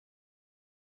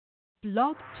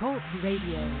Blog Talk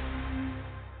Radio.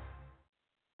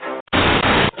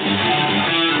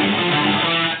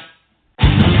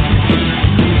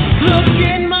 Look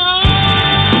in my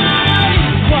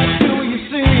eyes, what do you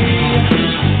see?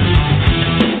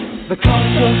 The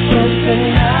cost of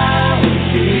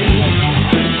personality.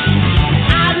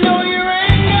 I know your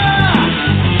anger,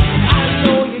 I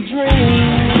know your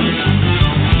dreams.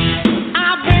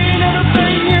 I've been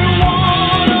everything you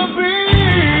wanna be.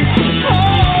 Oh,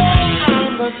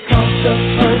 I'm the cost of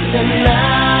personality.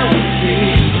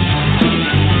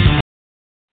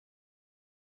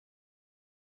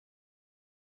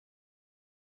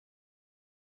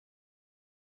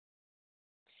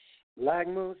 Like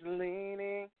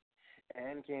Mussolini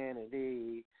and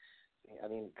Kennedy. I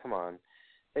mean, come on.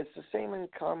 It's the same in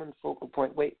common focal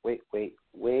point. Wait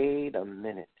a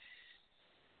minute.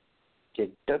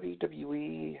 Did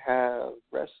WWE have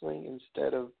wrestling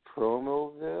instead of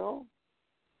Promoville?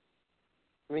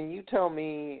 I mean, you tell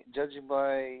me, judging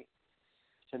by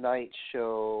tonight's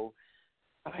show,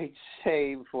 I'd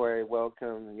say before I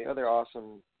welcome the other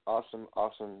awesome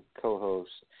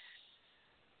co-host,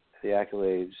 the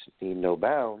accolades need no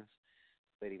bounds,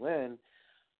 Lady Lynn.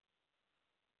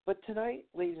 But tonight,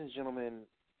 ladies and gentlemen,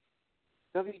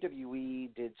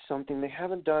 WWE did something they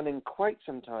haven't done in quite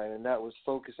some time, and that was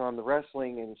focus on the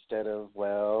wrestling instead of,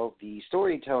 well, the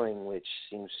storytelling, which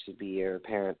seems to be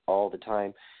apparent all the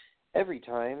time, every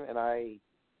time. And I,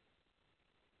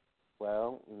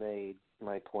 well, made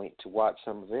my point to watch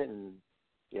some of it, and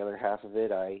the other half of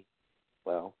it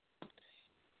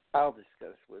I'll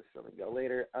discuss with some of y'all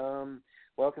later.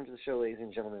 Welcome to the show, ladies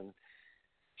and gentlemen.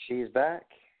 She's back,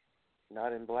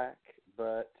 not in black,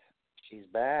 but she's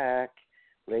back.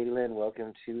 Lady Lynn,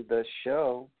 welcome to the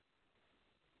show.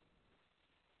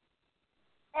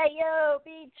 Hey, yo,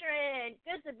 B-Trend.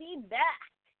 Good to be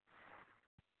back.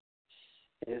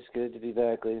 It's good to be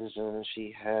back, ladies and gentlemen.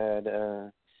 She had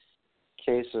a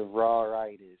case of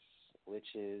raw-itis,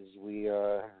 which is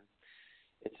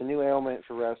it's a new ailment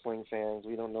for wrestling fans.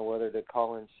 We don't know whether to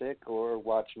call in sick or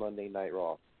watch Monday Night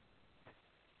Raw.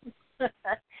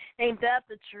 Ain't that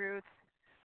the truth?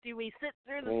 Do we sit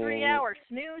through the 3-hour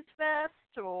snooze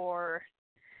fest, or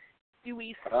do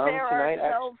we spare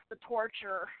ourselves the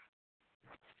torture?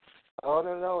 Oh,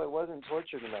 no, it wasn't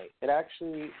torture tonight. It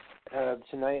actually,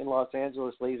 tonight in Los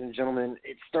Angeles, ladies and gentlemen,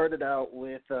 it started out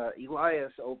with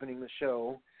Elias opening the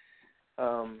show.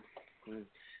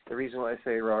 The reason why I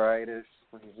say raw-itis,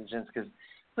 ladies and gents, because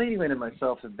Lady Lynn and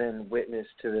myself have been witness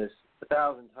to this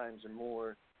 1,000 times or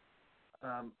more.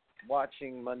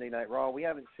 Watching Monday Night Raw, we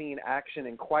haven't seen action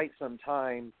in quite some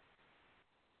time,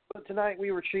 but tonight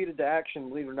we were treated to action,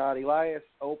 believe it or not. Elias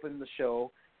opened the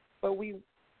show, but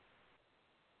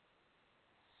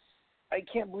I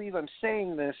can't believe I'm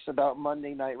saying this about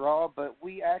Monday Night Raw, but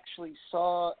we actually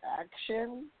saw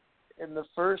action in the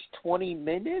first 20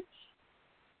 minutes.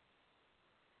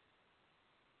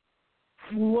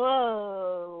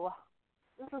 Whoa.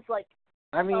 This is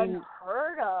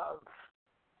unheard of.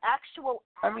 Actual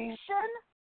action?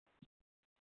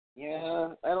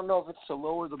 Yeah, I don't know if it's to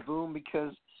lower the boom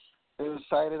because it was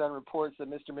cited on reports that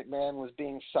Mr. McMahon was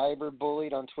being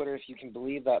cyber-bullied on Twitter, if you can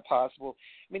believe that possible.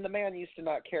 I mean, the man used to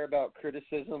not care about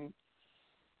criticism,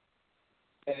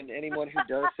 and anyone who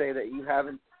does say that you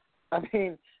haven't, I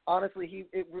mean, honestly,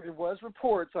 it was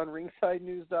reports on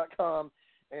ringsidenews.com,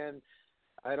 and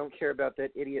I don't care about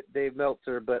that idiot Dave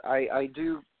Meltzer, but I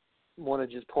do want to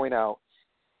just point out,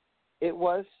 it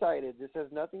was cited. This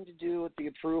has nothing to do with the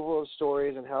approval of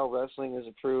stories and how wrestling is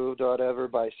approved or whatever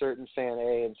by certain fan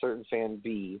A and certain fan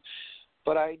B.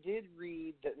 But I did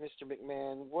read that Mr.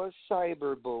 McMahon was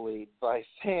cyberbullied by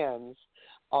fans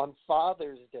on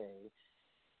Father's Day.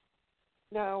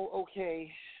 Now,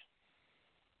 okay,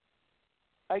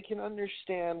 I can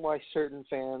understand why certain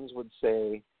fans would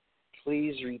say,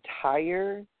 please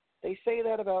retire. They say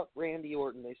that about Randy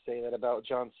Orton. They say that about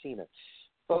John Cena.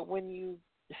 But when you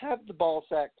have the ball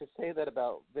sack to say that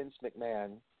about Vince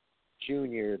McMahon,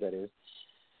 Jr., that is,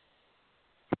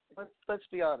 let's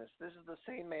be honest. This is the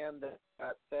same man that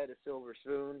got fed a silver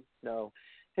spoon. No.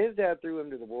 His dad threw him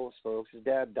to the wolves, folks. His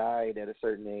dad died at a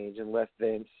certain age and left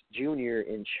Vince, Jr.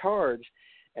 in charge.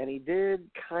 And he did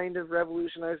kind of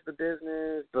revolutionize the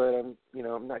business, but I'm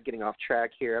not getting off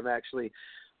track here. I'm actually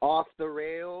off the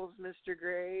rails, Mr.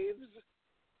 Graves.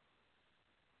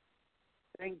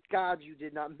 Thank God you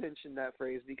did not mention that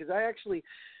phrase because I actually,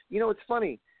 it's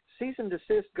funny. Cease and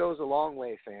desist goes a long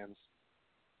way, fans.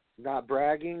 Not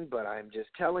bragging, but I'm just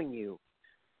telling you.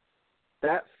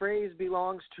 That phrase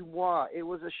belongs to moi. It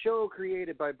was a show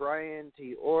created by Brian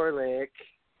T. Orlick.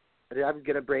 I'm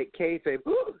going to break kayfabe.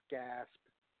 Ooh, gasp.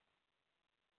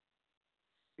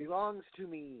 belongs to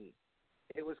me.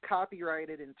 It was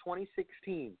copyrighted in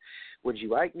 2016. Would you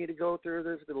like me to go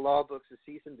through the law books of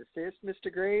cease and desist,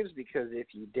 Mr. Graves? Because if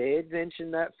you did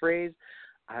mention that phrase,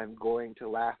 I'm going to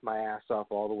laugh my ass off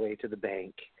all the way to the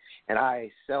bank. And I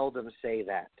seldom say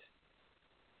that.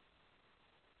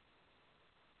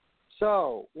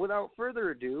 So, without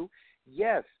further ado,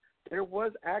 yes, there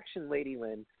was action, Lady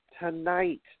Lynn,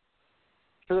 tonight.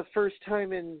 For the first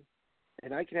time in,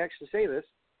 and I can actually say this,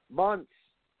 months.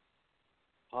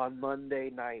 On Monday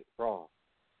Night Raw.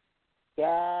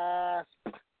 Gasp!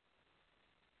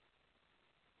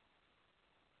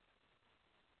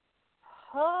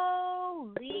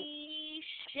 Holy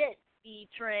shit,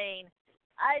 B-Train.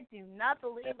 I do not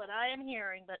believe what I am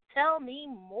hearing, but tell me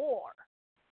more.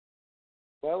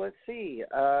 Well, let's see.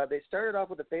 They started off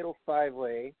with a fatal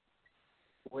five-way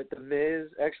with The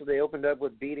Miz. Actually, they opened up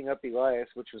with beating up Elias,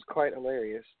 which was quite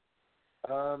hilarious.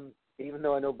 Even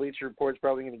though I know Bleacher Report's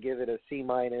probably going to give it a C-,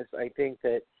 I think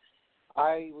that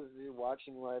I was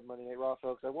watching live Monday Night Raw,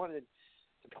 folks. I wanted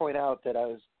to point out that I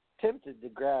was tempted to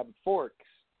grab forks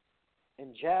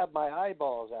and jab my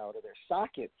eyeballs out of their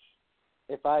sockets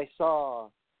if I saw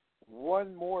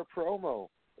one more promo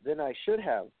than I should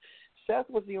have. Seth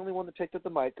was the only one that picked up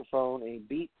the microphone, and he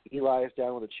beat Elias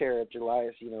down with a chair after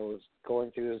Elias, was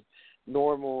going through his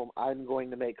normal, I'm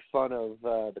going to make fun of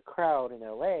the crowd in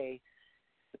L.A.,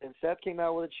 and Seth came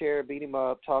out with a chair, beat him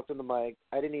up, talked on the mic.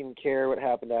 I didn't even care what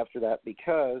happened after that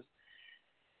because,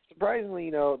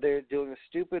 surprisingly, they're doing a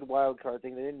stupid wild card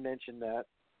thing. They didn't mention that.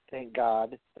 Thank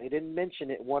God. They didn't mention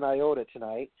it one iota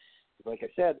tonight. Like I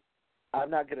said, I'm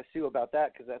not going to sue about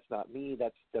that because that's not me.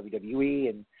 That's WWE,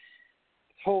 and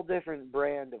it's a whole different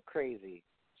brand of crazy.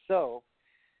 So,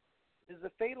 this is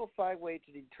a fatal five-way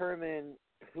to determine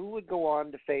who would go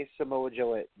on to face Samoa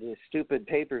Joe at this stupid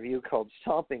pay-per-view called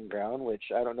Stomping Ground, which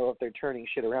I don't know if they're turning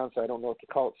shit around, so I don't know if to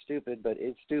call it stupid, but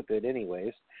it's stupid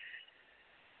anyways.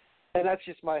 And that's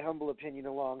just my humble opinion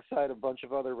alongside a bunch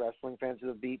of other wrestling fans who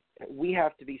have beat. We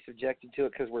have to be subjected to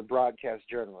it because we're broadcast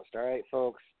journalists, all right,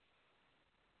 folks?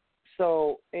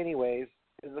 So, anyways,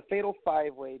 there's a fatal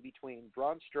five-way between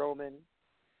Braun Strowman,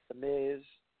 The Miz,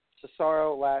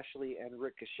 Cesaro, Lashley, and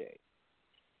Ricochet.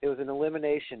 It was an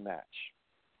elimination match.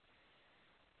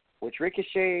 Which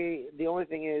Ricochet, the only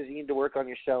thing is you need to work on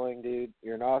your selling, dude.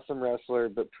 You're an awesome wrestler,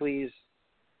 but please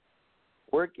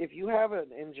work. If you have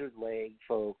an injured leg,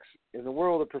 folks, in the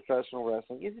world of professional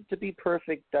wrestling, is it to be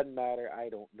perfect? Doesn't matter. I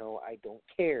don't know. I don't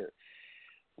care.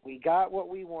 We got what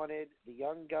we wanted. The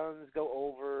Young Guns go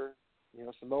over.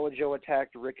 Samoa Joe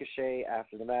attacked Ricochet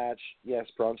after the match. Yes,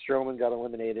 Braun Strowman got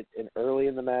eliminated early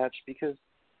in the match because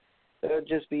it would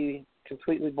just be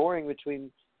completely boring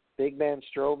between big man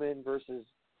Strowman versus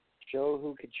Joe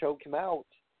who could choke him out.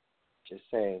 Just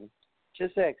saying.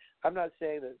 I'm not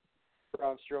saying that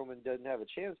Braun Strowman doesn't have a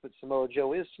chance, but Samoa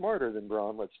Joe is smarter than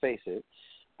Braun, let's face it.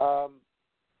 So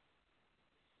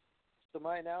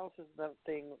my analysis of that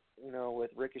thing,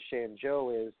 with Ricochet and Joe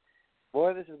is,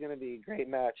 boy, this is going to be a great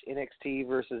match. NXT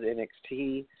versus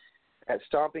NXT at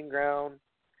Stomping Ground.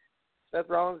 Seth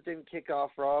Rollins didn't kick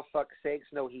off Raw. Fuck's sakes,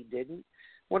 no, he didn't.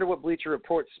 Wonder what Bleacher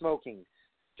Report's smoking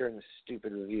during the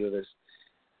stupid review of this.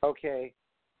 Okay.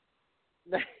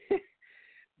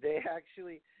 They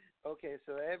actually,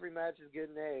 so every match is good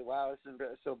and A. Wow,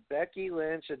 so Becky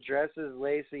Lynch addresses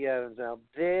Lacey Evans. Now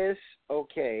this,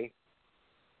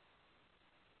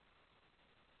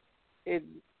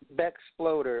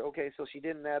 Bexploder. Okay, so she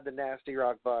didn't add the nasty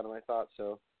rock bottom. I thought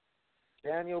so.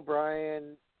 Daniel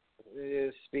Bryan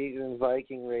is speaking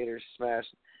Viking Raiders smash.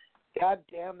 God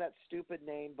damn that stupid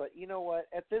name, but you know what?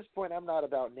 At this point, I'm not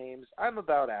about names. I'm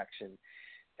about action.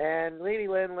 And Lady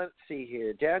Lynn, let's see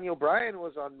here. Daniel Bryan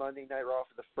was on Monday Night Raw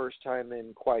for the first time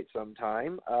in quite some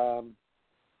time. Oh,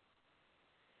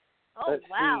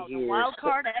 wow. The wild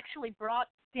card actually brought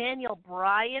Daniel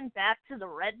Bryan back to the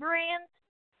Red Brand?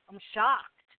 I'm shocked.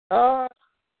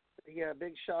 Yeah,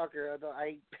 big shocker.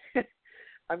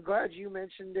 I'm glad you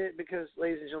mentioned it because,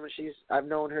 ladies and gentlemen, I've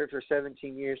known her for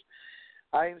 17 years.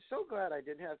 I am so glad I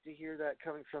didn't have to hear that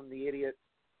coming from the idiot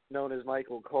known as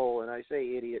Michael Cole, and I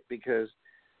say idiot because,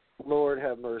 Lord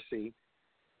have mercy,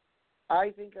 I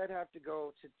think I'd have to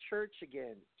go to church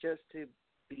again just to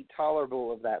be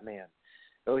tolerable of that man.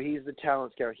 Oh, he's the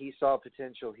talent scout. He saw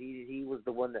potential. He was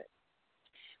the one that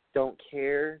don't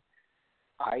care.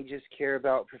 I just care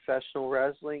about professional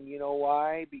wrestling. You know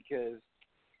why? Because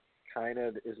kind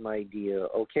of is my deal.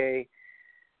 Okay,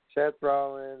 Seth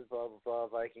Rollins, blah, blah, blah,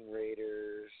 Viking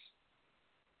Raiders.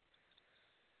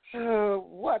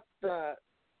 What the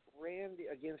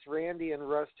Randy and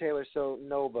Russ Taylor, so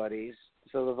nobodies.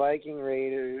 So the Viking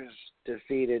Raiders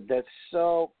defeated.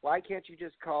 Why can't you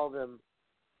just call them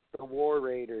the War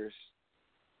Raiders?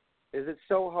 Is it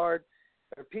so hard?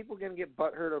 Are people going to get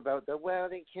butthurt about that? Well,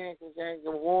 they can't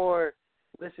go war.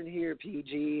 Listen here,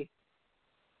 PG.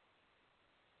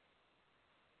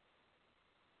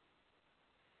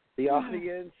 The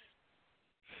audience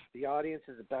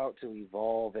is about to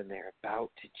evolve, and they're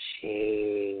about to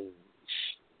change.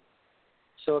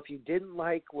 So if you didn't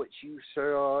like what you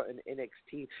saw in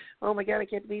NXT, oh my God, I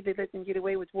can't believe they let them get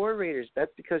away with War Raiders.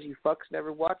 That's because you fucks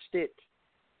never watched it.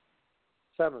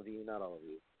 Some of you, not all of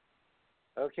you.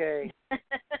 Okay.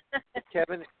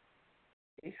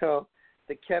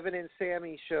 The Kevin and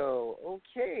Sammy show.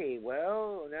 Okay,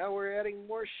 well, now we're adding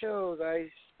more shows. I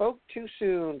spoke too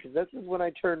soon because this is when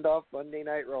I turned off Monday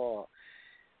Night Raw.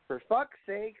 For fuck's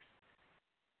sakes,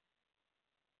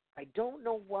 I don't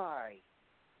know why.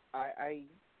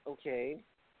 Okay.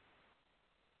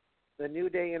 The New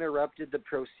Day interrupted the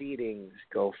proceedings.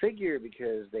 Go figure,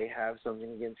 because they have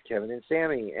something against Kevin and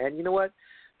Sammy. And you know what?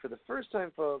 For the first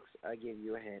time, folks, I give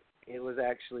you a hint. It was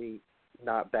actually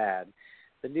not bad.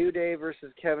 The New Day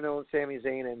versus Kevin Owens, Sami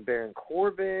Zayn, and Baron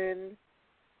Corbin.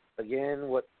 Again,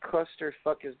 what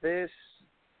clusterfuck is this?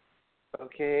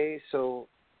 Okay, so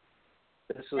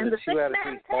this was a 2 out of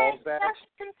 3 falls match.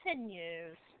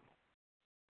 Continues.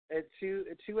 A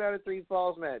two out of 3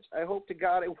 falls match. I hope to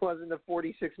God it wasn't a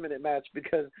 46-minute match,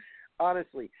 because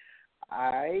honestly,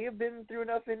 I have been through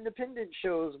enough independent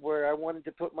shows where I wanted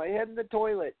to put my head in the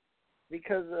toilet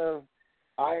because of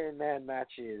Iron Man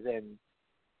matches and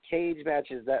cage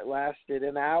matches that lasted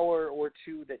an hour or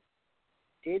two that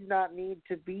did not need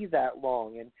to be that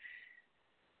long. And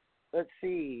let's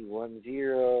see,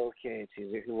 1-0. Okay,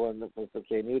 who won?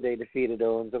 Okay, New Day defeated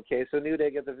Owens. Okay, so New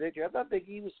Day got the victory. I thought that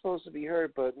he was supposed to be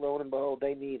hurt, but lo and behold,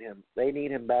 they need him. They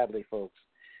need him badly, folks.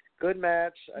 Good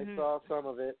match. I saw some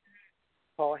of it.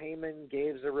 Paul Heyman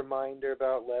gave a reminder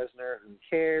about Lesnar. Who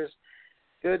cares?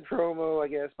 Good promo, I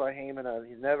guess, by Heyman.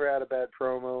 He's never had a bad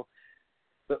promo.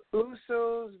 The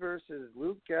Usos versus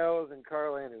Luke Gallows and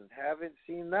Carl Anderson. Haven't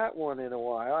seen that one in a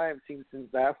while. I haven't seen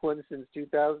that one since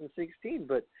 2016.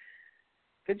 But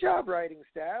good job, writing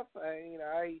staff.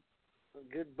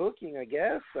 Good booking, I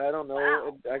guess. I don't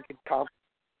know. Wow.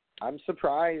 I'm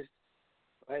surprised.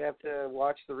 I'd have to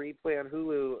watch the replay on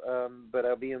Hulu, but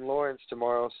I'll be in Lawrence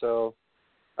tomorrow, so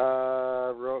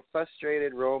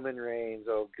frustrated Roman Reigns.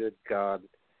 Oh, good God.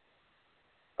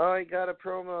 Oh, he got a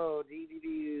promo,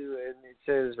 DVD, and it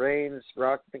says Reigns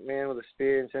rocked McMahon with a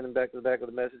spear and sent him back to the back with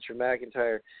a message from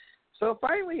McIntyre. So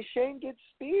finally, Shane gets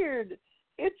speared.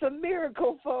 It's a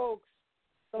miracle, folks.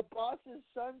 The boss's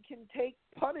son can take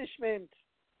punishment.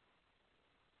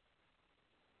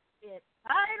 It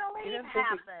finally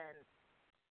happened.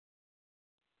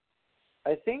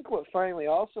 I think what finally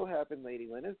also happened, Lady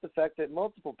Lynn, is the fact that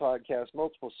multiple podcasts,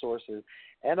 multiple sources,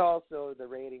 and also the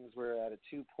ratings were at a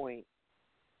 2.5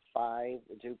 or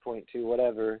 2.2,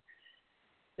 whatever.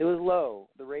 It was low.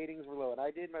 The ratings were low. And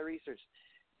I did my research.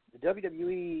 The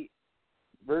WWE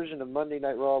version of Monday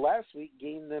Night Raw last week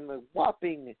gained them a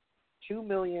whopping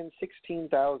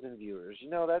 2,016,000 viewers. You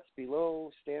know, that's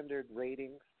below standard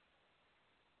ratings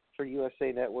for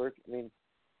USA Network. I mean,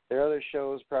 their other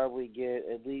shows probably get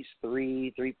at least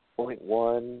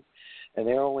 3.1, and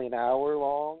they're only an hour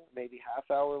long, maybe half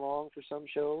hour long for some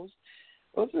shows.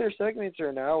 Most of their segments are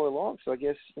an hour long, so I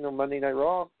guess, Monday Night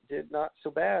Raw did not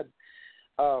so bad.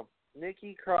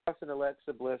 Nikki Cross and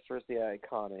Alexa Bliss versus the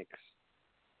Iconics.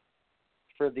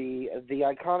 For the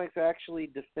Iconics actually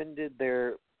defended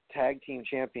their tag team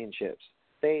championships.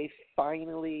 They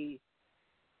finally,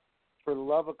 for the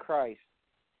love of Christ,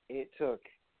 it took,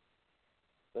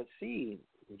 let's see,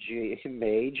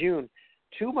 May, June,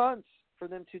 2 months for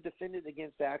them to defend it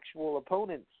against actual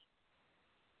opponents.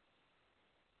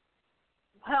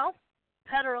 Well,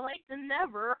 better late than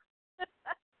never.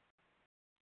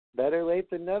 Better late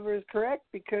than never is correct,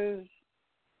 because,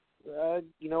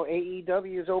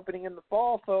 AEW is opening in the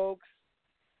fall, folks.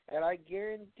 And I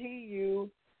guarantee you,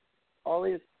 all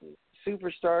these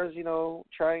superstars,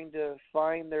 trying to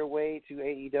find their way to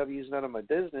AEW is none of my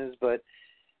business, but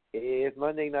if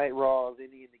Monday Night Raw is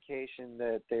any indication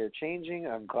that they're changing,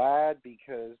 I'm glad,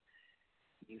 because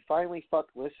you finally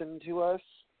listened to us.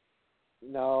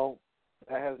 No,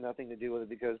 that has nothing to do with it,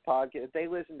 because if they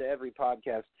listened to every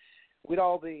podcast, we'd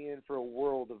all be in for a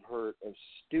world of hurt of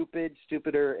stupid,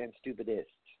 stupider, and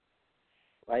stupidest.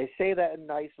 I say that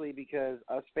nicely because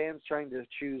us fans trying to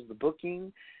choose the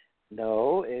booking,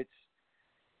 no, it's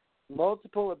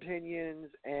multiple opinions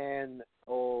and,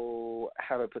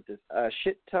 how do I put this? A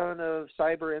shit ton of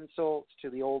cyber insults to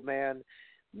the old man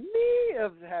may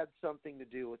have had something to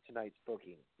do with tonight's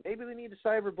booking. Maybe we need to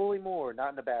cyberbully more,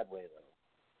 not in a bad way,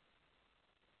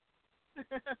 though.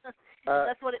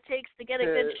 That's what it takes to get a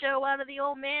good show out of the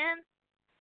old man?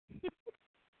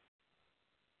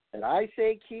 And I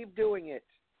say keep doing it.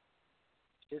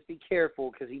 Just be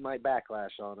careful, because he might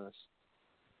backlash on us.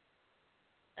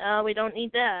 We don't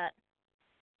need that.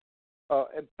 Oh,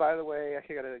 and by the way, I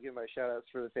got to give my shout-outs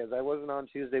for the fans. I wasn't on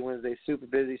Tuesday, Wednesday, super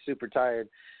busy, super tired.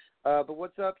 But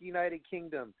what's up, United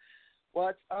Kingdom?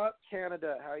 What's up,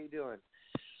 Canada? How you doing?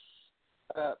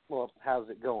 Well, how's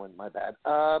it going? My bad.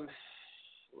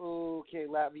 Okay,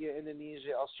 Latvia,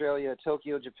 Indonesia, Australia,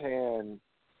 Tokyo, Japan.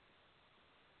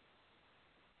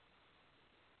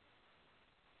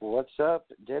 What's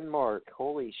up, Denmark?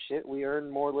 Holy shit, we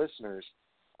earned more listeners.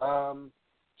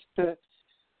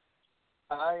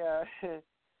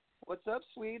 What's up,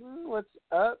 Sweden? What's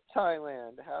up,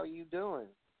 Thailand? How you doing?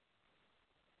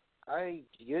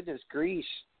 Goodness, Greece.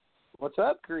 What's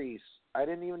up, Greece? I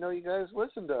didn't even know you guys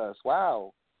listened to us.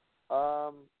 Wow.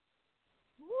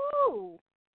 Woo!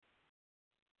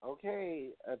 Okay,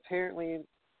 apparently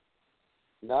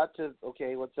not to,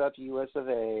 okay, what's up, US of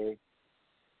A?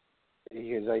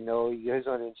 Because I know you guys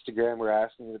on Instagram were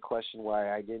asking me the question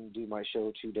why I didn't do my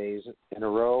show 2 days in a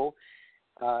row.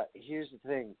 Here's the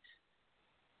thing.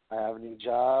 I have a new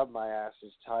job. My ass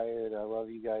is tired. I love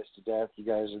you guys to death. You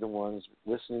guys are the ones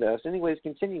listening to us. Anyways,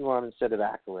 continue on instead of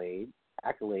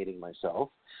accolading myself.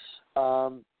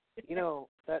 You know,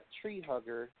 that tree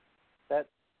hugger, that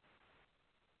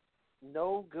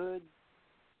no good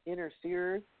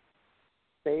interferer,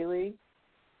 Bailey,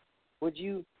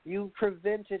 you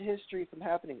prevented history from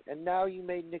happening, and now you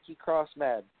made Nikki Cross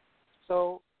mad.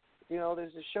 So, you know,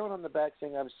 there's a show on the back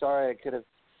saying, I'm sorry,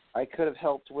 I could have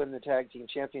helped win the tag team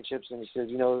championships, and he says,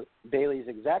 you know, Bailey's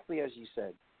exactly as you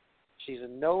said. She's a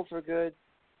no for good,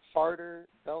 farter,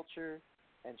 belcher,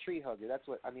 and tree hugger. That's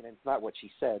what, I mean, it's not what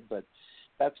she said, but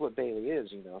that's what Bailey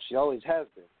is, you know. She always has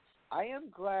been. I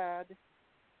am glad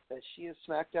that she is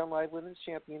SmackDown Live Women's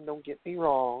Champion, don't get me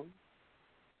wrong.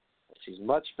 She's a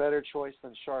much better choice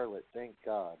than Charlotte, thank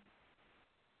God.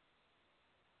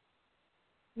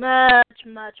 Much,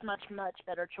 much, much, much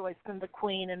better choice than the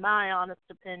Queen, in my honest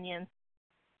opinion.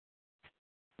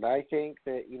 And I think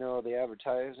that, you know, the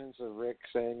advertisements of Rick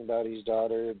saying about his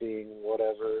daughter being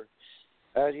whatever,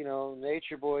 as you know,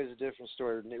 Nature Boy is a different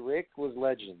story. Rick was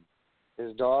legend.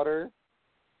 His daughter,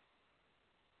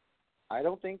 I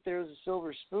don't think there's a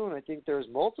silver spoon. I think there's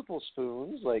multiple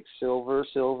spoons, like silver,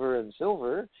 silver, and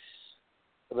silver.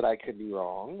 But I could be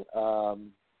wrong.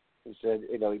 He said,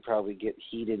 you know, he'd probably get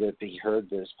heated if he heard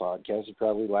this podcast. He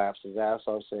probably laughs his ass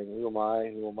off saying, who am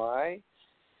I, who am I?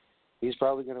 He's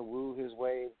probably going to woo his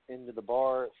way into the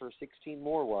bar for 16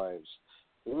 more wives.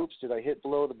 Oops, did I hit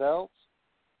below the belt?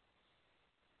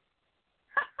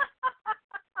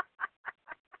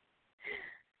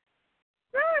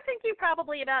 Well, I think you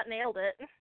probably about nailed it.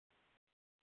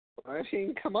 I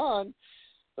mean, come on.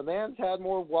 The man's had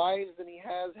more wives than he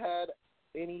has had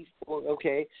any. Well,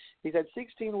 okay, he's had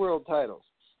 16 world titles.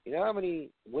 You know how many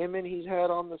women he's had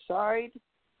on the side?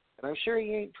 And I'm sure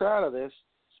he ain't proud of this.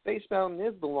 Space Mountain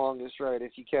is the longest ride,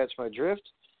 if you catch my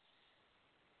drift.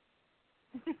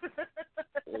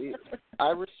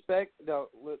 I respect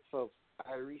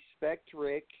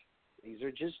Rick. These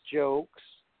are just jokes.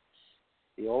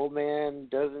 The old man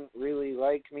doesn't really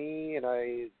like me, and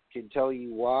I can tell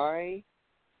you why.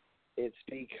 It's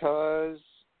because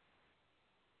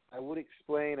I would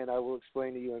explain, and I will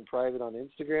explain to you in private on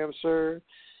Instagram, sir.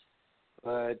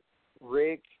 But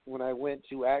Rick, when I went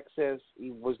to Access,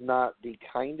 he was not the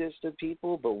kindest of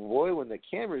people. But boy, when the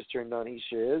camera's turned on, he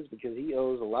sure is, because he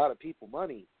owes a lot of people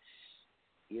money.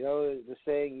 You know the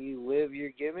saying, you live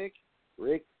your gimmick?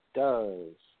 Rick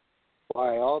does.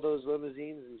 Why, all those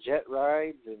limousines and jet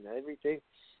rides and everything?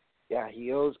 Yeah,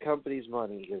 he owes companies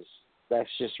money, because that's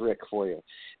just Rick for you.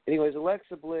 Anyways,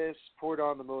 Alexa Bliss poured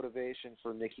on the motivation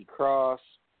for Nikki Cross.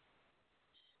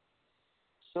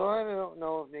 So I don't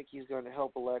know if Nikki's going to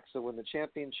help Alexa win the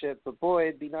championship, but boy,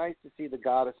 it'd be nice to see the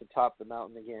goddess atop the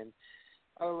mountain again.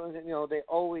 You know, they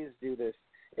always do this.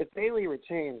 If Bayley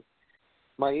retains,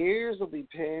 my ears will be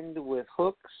pinned with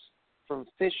hooks, from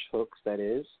fish hooks, that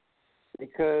is,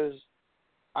 because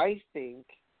I think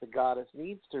the goddess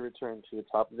needs to return to the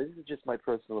top. This is just my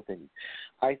personal opinion.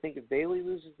 I think if Bayley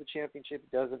loses the championship,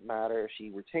 it doesn't matter. If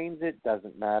she retains it,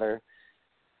 doesn't matter.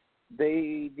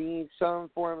 They need some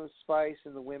form of spice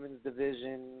in the women's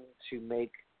division to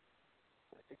make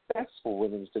a successful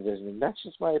women's division, and that's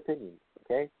just my opinion,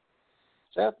 okay?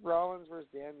 Seth Rollins versus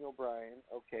Daniel Bryan.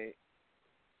 Okay.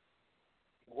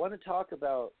 I want to talk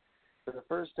about, for the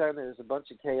first time, there's a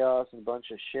bunch of chaos and a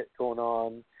bunch of shit going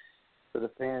on for the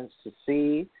fans to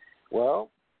see.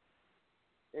 Well,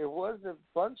 there was a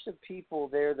bunch of people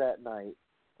there that night.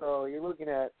 So you're looking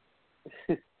at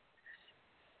the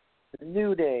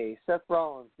New Day, Seth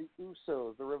Rollins, the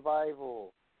Usos, the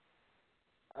Revival.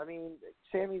 I mean,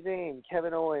 Sami Zayn,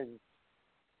 Kevin Owens.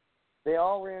 They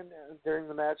all ran during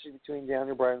the match between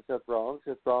Daniel Bryan and Seth Rollins.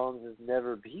 Seth Rollins has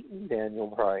never beaten Daniel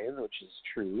Bryan, which is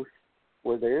truth.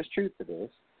 Well, there's truth to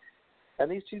this.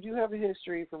 And these two do have a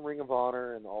history from Ring of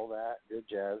Honor and all that. Good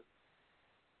jazz.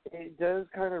 It does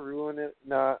kind of ruin it,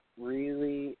 not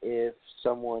really, if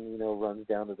someone, runs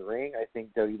down to the ring. I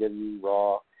think WWE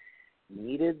Raw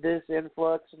needed this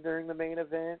influx during the main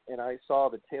event, and I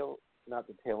saw not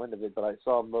the tail end of it, but I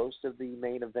saw most of the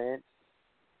main event.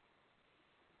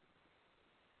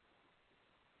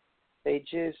 It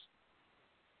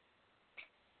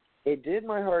did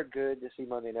my heart good to see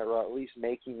Monday Night Raw at least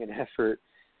making an effort.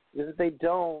 Because if they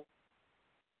don't,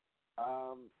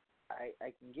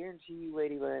 I can guarantee you,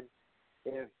 Lady Lynn,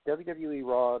 if WWE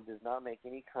Raw does not make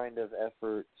any kind of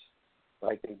effort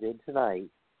like they did tonight,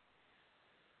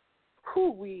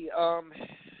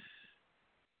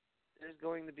 there's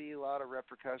going to be a lot of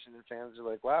repercussions, and fans are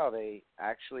like, wow, they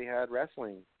actually had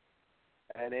wrestling.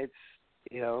 And it's,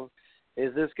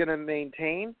 is this going to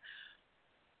maintain?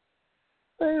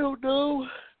 I don't know.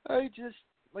 I just,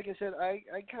 like I said,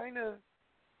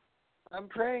 I'm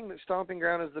praying that Stomping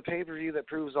Ground is the pay-per-view that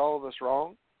proves all of us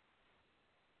wrong,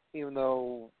 even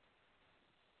though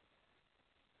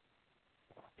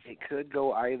it could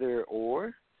go either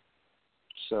or.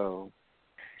 So,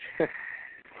 I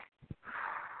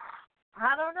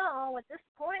don't know. At this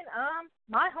point,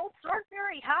 my hopes aren't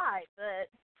very high, but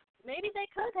maybe they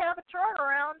could have a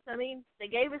turnaround. I mean, they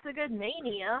gave us a good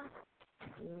Mania.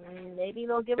 Maybe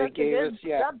they'll give us a good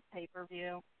sub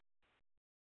pay-per-view.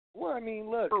 Well, I mean,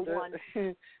 look, for once.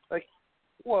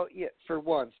 For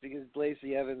once, because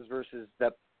Lacey Evans versus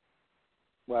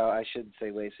I shouldn't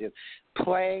say Lacey Evans,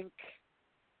 Plank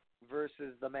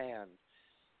versus the Man.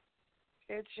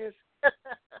 It's just,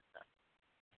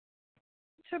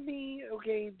 to me,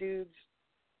 okay, dudes,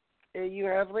 you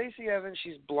have Lacey Evans,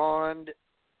 she's blonde,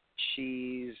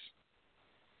 she's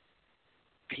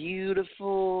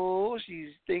beautiful,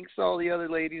 she thinks all the other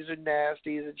ladies are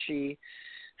nasties, and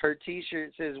her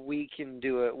t-shirt says, "We can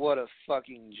do it." What a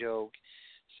fucking joke.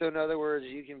 So in other words,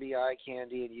 you can be eye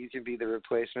candy and you can be the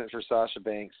replacement for Sasha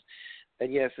Banks.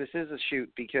 And yes, this is a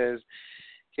shoot, because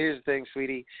here's the thing,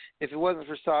 sweetie. If it wasn't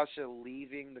for Sasha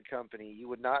leaving the company, you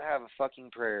would not have a fucking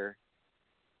prayer.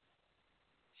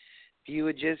 You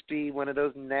would just be one of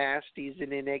those nasties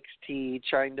in NXT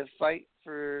trying to fight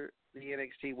for the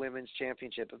NXT Women's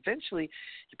Championship. Eventually,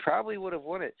 you probably would have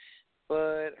won it.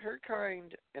 But her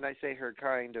kind, and I say her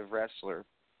kind of wrestler,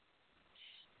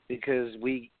 because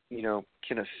we,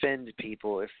 can offend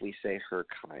people if we say her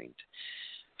kind.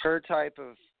 Her type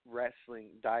of wrestling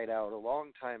died out a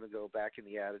long time ago back in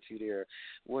the Attitude Era.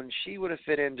 When she would have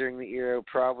fit in during the era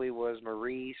probably was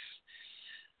Maurice,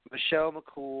 Michelle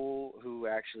McCool, who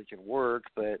actually can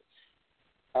work, but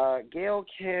Gail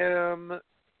Kim,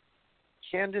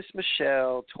 Candice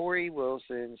Michelle, Tori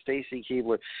Wilson, Stacy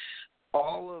Keibler.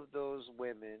 All of those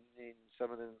women, and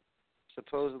some of them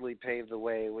supposedly paved the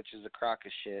way, which is a crock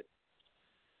of shit.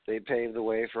 They paved the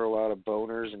way for a lot of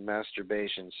boners and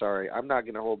masturbation. Sorry, I'm not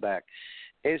going to hold back.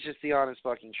 It's just the honest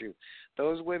fucking truth.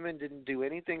 Those women didn't do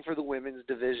anything for the women's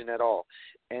division at all.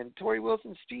 And Tori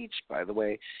Wilson's speech, by the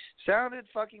way, sounded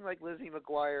fucking like Lizzie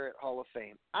McGuire at Hall of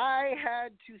Fame. I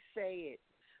had to say it.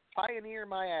 Pioneer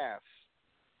my ass.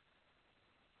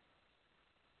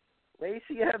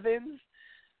 Lacey Evans,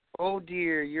 oh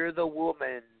dear, you're the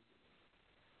woman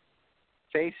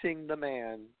facing the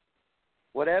man.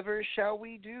 Whatever shall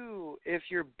we do if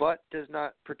your butt does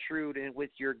not protrude in with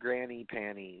your granny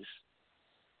panties?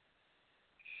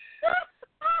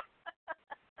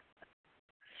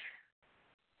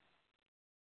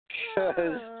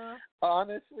 Because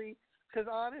honestly,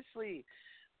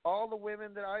 all the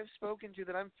women that I've spoken to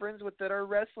that I'm friends with that are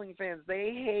wrestling fans,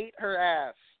 they hate her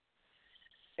ass.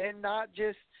 And not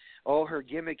just, oh, her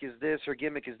gimmick is this, her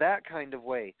gimmick is that kind of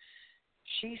way.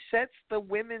 She sets the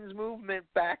women's movement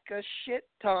back a shit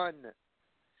ton.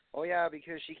 Oh, yeah,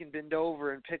 because she can bend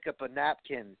over and pick up a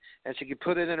napkin, and she can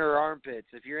put it in her armpits.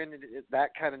 If you're into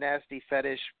that kind of nasty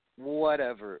fetish,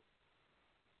 whatever.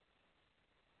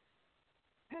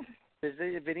 Does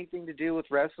it have anything to do with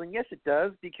wrestling? Yes, it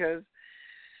does, because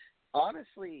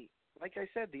honestly, like I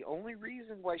said, the only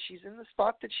reason why she's in the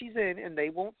spot that she's in, and they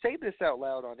won't say this out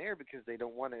loud on air because they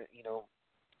don't want to,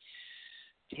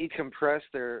 decompress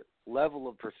their level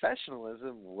of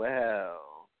professionalism,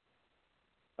 well,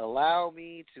 allow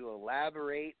me to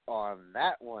elaborate on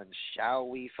that one, shall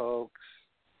we, folks?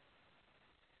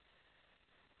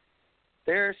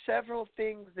 There are several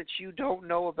things that you don't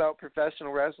know about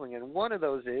professional wrestling, and one of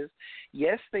those is,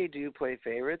 yes, they do play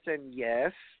favorites, and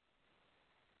yes,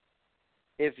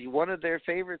 if one of their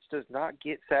favorites does not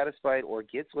get satisfied or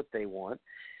gets what they want,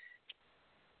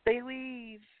 they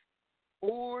leave.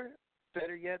 Or,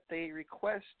 better yet, they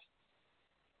request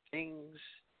things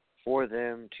for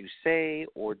them to say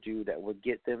or do that would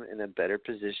get them in a better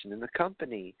position in the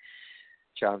company.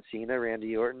 John Cena,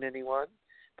 Randy Orton, anyone?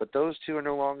 But those two are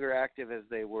no longer active as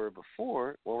they were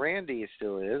before. Well, Randy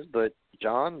still is, but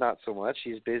John, not so much.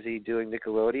 He's busy doing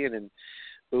Nickelodeon and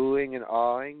oohing and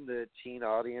awing the teen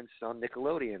audience on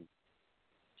Nickelodeon.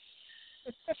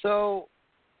 So,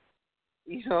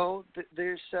 you know,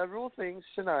 there's several things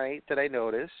tonight that I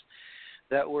noticed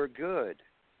that were good.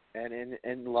 And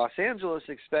in Los Angeles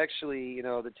especially, you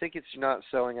know, the tickets are not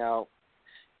selling out.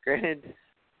 Granted,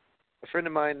 a friend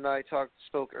of mine and I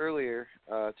spoke earlier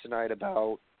tonight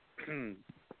about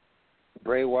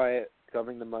Bray Wyatt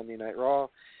coming to Monday Night Raw.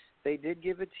 They did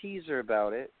give a teaser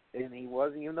about it, and he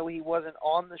wasn't, even though he wasn't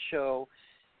on the show,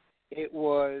 it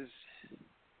was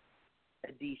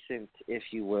a decent,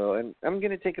 if you will. And I'm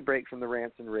going to take a break from the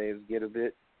rants and raves, get a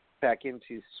bit back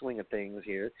into swing of things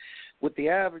here with the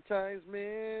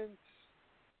advertisements.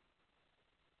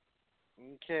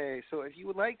 Okay, so if you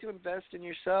would like to invest in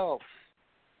yourself,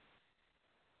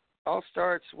 all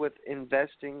starts with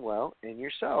investing, well, in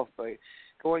yourself by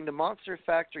going to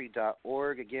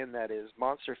monsterfactory.org. Again, that is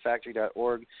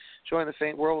monsterfactory.org. Join the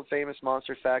world-famous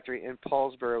Monster Factory in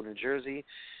Paulsboro, New Jersey.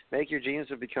 Make your dreams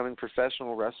of becoming a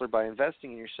professional wrestler by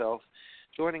investing in yourself,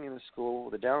 joining in the school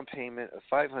with a down payment of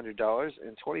 $500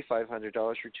 and $2,500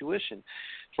 for tuition.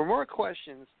 For more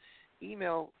questions,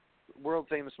 email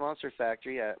world-famous Monster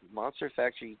Factory at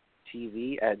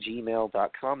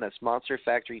monsterfactorytv@gmail.com. That's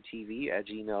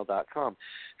monsterfactorytv@gmail.com.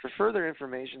 For further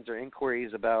information or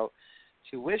inquiries about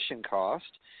tuition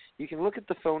cost, you can look at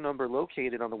the phone number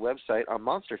located on the website on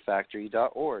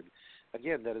monsterfactory.org.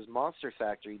 Again, that is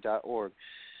monsterfactory.org.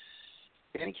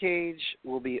 Danny Cage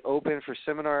will be open for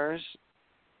seminars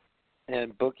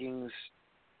and bookings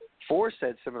for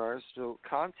said seminars, so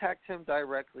contact him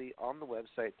directly on the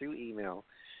website through email.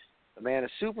 The man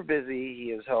is super busy. He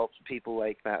has helped people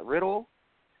like Matt Riddle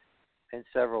and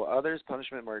several others,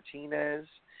 Punishment Martinez.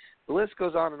 The list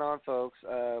goes on and on, folks.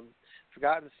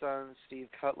 Forgotten Sons, Steve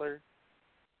Cutler.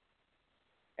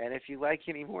 And if you like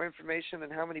any more information on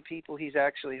how many people he's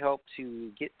actually helped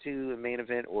to get to the main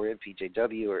event or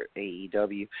MPJW or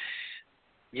AEW,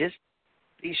 just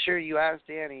be sure you ask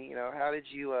Danny, you know, how did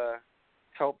you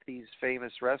help these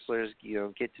famous wrestlers, you know,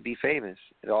 get to be famous?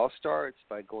 It all starts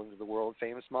by going to the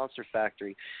world-famous Monster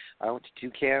Factory. I went to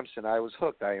 2 camps, and I was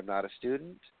hooked. I am not a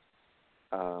student,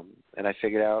 and I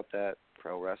figured out that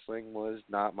pro wrestling was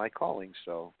not my calling.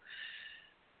 So,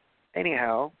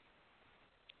 anyhow,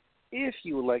 if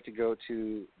you would like to go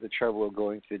to the trouble of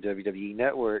going to the WWE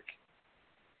Network,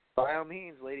 by all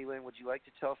means, Lady Lynn, would you like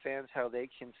to tell fans how they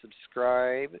can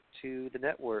subscribe to the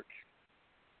network?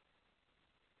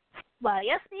 Why,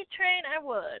 yes, B-Train, I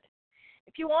would.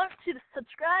 If you want to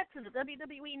subscribe to the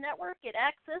WWE Network, get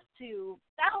access to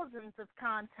thousands of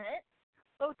content,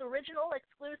 both original,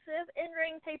 exclusive,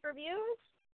 in-ring pay-per-views,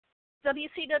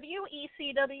 WCW,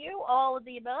 ECW, all of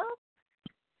the above.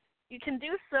 You can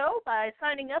do so by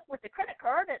signing up with a credit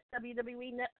card at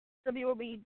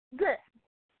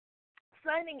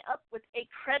signing up with a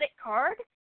credit card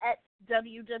at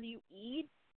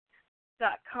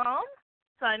WWE.com.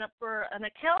 Sign up for an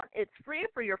account. It's free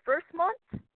for your first month.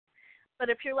 But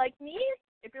if you're like me,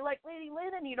 if you're like Lady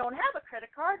Lynn and you don't have a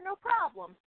credit card, no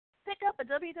problem. Pick up a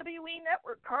WWE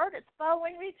Network card at the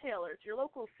following retailers: your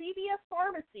local CVS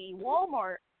Pharmacy,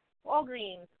 Walmart,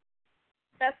 Walgreens,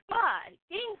 Best Buy,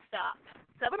 GameStop,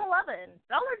 7-Eleven,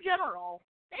 Dollar General,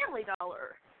 Family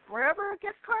Dollar, wherever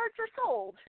gift cards are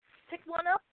sold. Pick one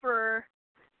up for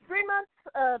 3 months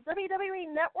of WWE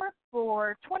Network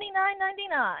for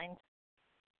 $29.99.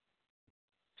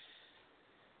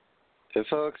 So,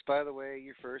 folks, by the way,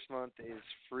 your first month is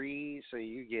free, so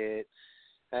you get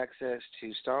access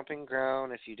to Stomping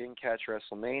Ground if you didn't catch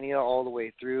WrestleMania all the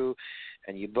way through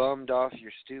and you bummed off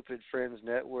your stupid friend's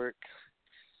network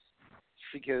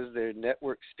because their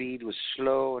network speed was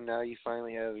slow, and now you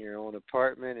finally have your own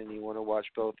apartment and you want to watch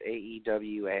both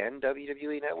AEW and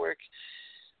WWE Network.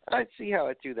 I'd see how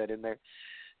I threw that in there.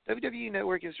 WWE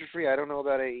Network is for free. I don't know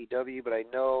about AEW, but I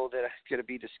know that I'm going to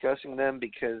be discussing them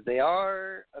because they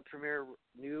are a premier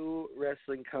new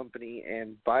wrestling company.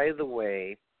 And by the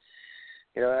way,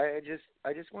 I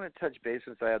just want to touch base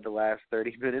since I had the last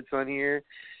 30 minutes on here,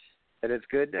 and it's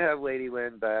good to have Lady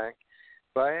Lynn back.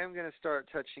 But I am going to start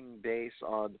touching base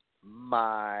on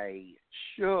my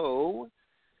show,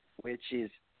 which is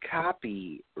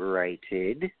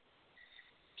copyrighted.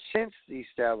 Since the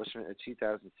establishment of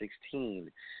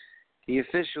 2016, the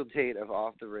official date of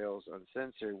Off the Rails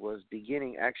Uncensored was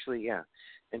beginning,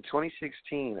 in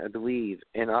 2016, I believe,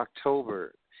 in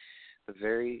October. It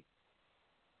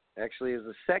was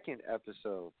the second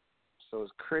episode, so it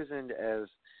was christened as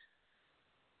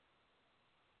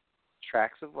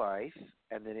Tracks of Life,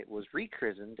 and then it was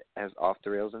rechristened as Off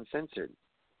the Rails Uncensored.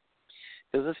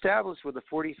 It was established with a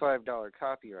 $45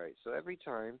 copyright, so every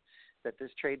time that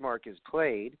this trademark is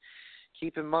played,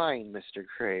 keep in mind, Mr.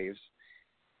 Craves,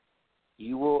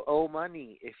 you will owe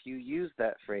money if you use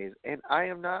that phrase, and I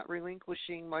am not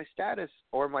relinquishing my status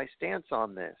or my stance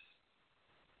on this.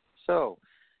 So,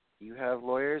 you have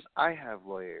lawyers, I have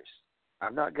lawyers.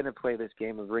 I'm not going to play this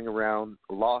game of ring around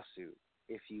lawsuit,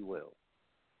 if you will.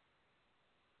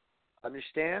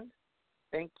 Understand?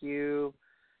 Thank you.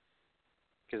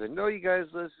 Because I know you guys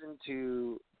listen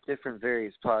to different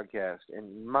various podcasts,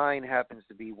 and mine happens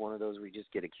to be one of those where you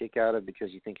just get a kick out of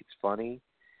because you think it's funny.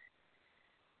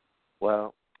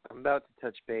 Well, I'm about to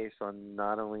touch base on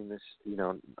not only this,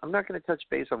 I'm not going to touch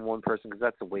base on one person because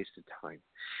that's a waste of time.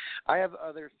 I have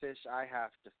other fish I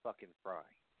have to fucking fry.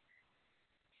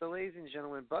 So, ladies and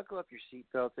gentlemen, buckle up your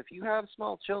seatbelts. If you have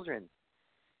small children,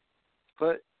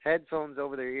 put headphones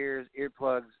over their ears,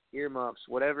 earplugs, earmuffs,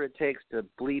 whatever it takes to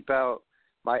bleep out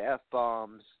my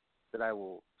F-bombs that I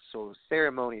will so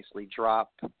ceremoniously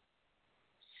drop.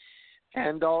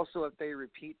 And also, if they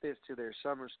repeat this to their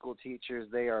summer school teachers,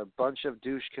 they are a bunch of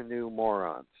douche canoe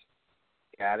morons.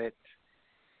 Got it?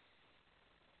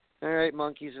 All right,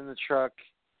 monkeys in the truck.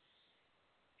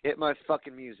 Hit my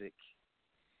fucking music.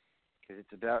 Because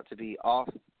it's about to be off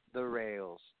the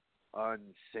rails,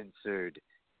 uncensored.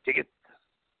 Dig it.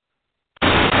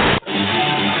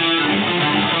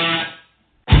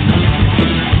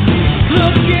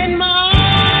 Look in my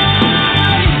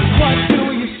eyes, what do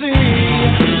you see?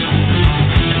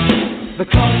 The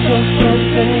cult of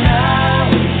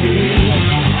personality.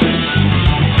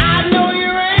 I know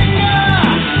your anger,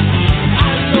 I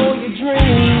know your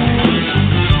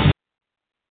dreams.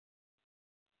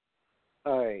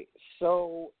 Alright,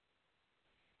 so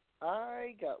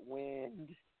I got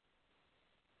wind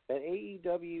that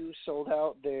AEW sold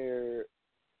out their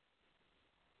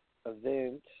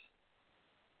event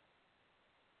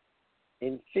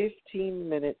in 15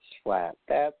 minutes flat.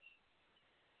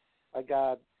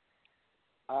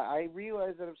 I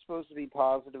realize that I'm supposed to be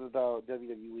positive about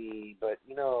WWE, but,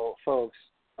 folks,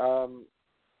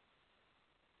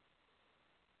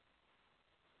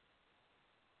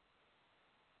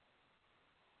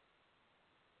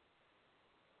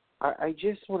 I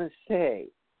just want to say,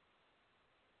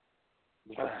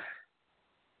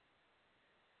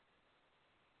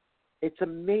 it's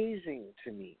amazing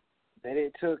to me that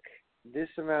it took this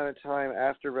amount of time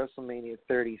after WrestleMania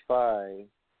 35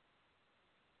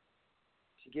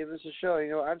 to give us a show.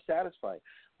 I'm satisfied.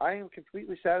 I am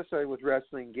completely satisfied with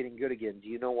wrestling getting good again. Do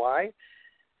you know why?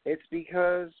 It's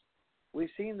because we've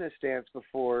seen this dance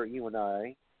before, you and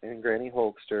I, and Granny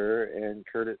Hulkster, and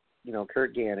Kurt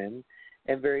Gannon,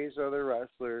 and various other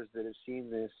wrestlers that have seen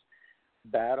this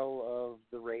battle of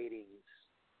the ratings.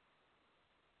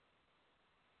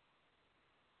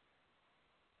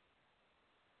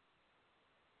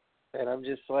 And I'm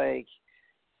just like,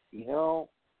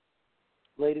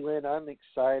 Lady Lynn, I'm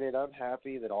excited. I'm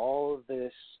happy that all of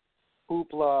this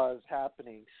hoopla is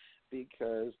happening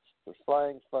because, for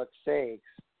flying fuck's sakes,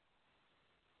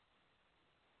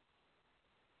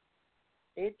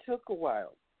 it took a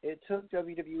while. It took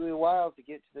WWE a while to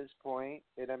get to this point.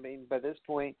 And, by this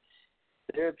point,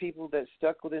 there are people that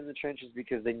stuck within the trenches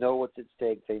because they know what's at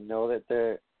stake. They know that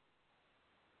they're...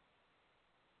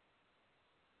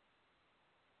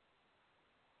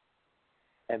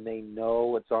 and they know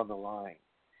what's on the line.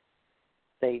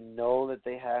 They know that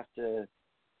they have to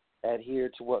adhere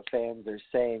to what fans are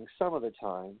saying some of the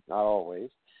time, not always,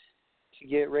 to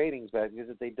get ratings back. Because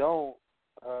if they don't,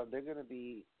 they're going to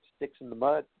be sticks in the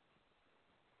mud.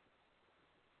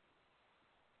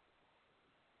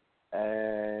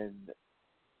 And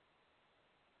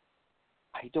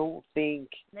I don't think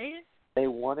they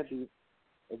want to be...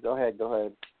 Go ahead.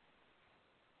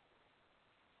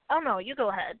 Oh, no, you go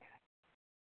ahead.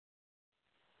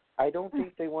 I don't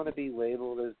think they want to be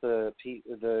labeled as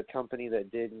the company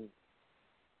that didn't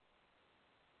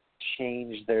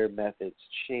change their methods,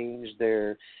 change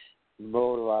their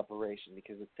mode of operation.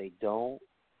 Because if they don't,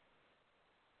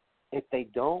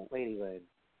 Lady Lynn,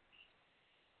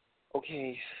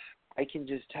 okay, I can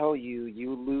just tell you,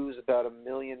 you lose about 1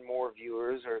 million more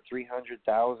viewers or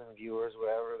 300,000 viewers,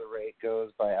 whatever the rate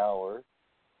goes by hour.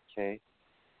 Okay,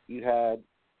 you had.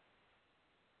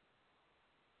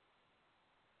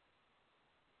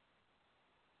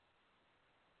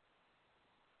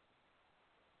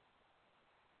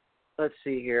 Let's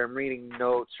see here. I'm reading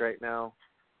notes right now.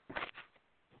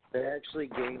 They actually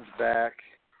gained back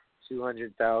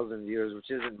 200,000 viewers, which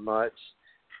isn't much.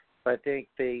 But I think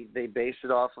they base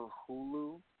it off of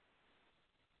Hulu.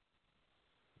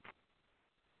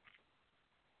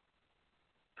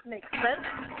 Makes sense.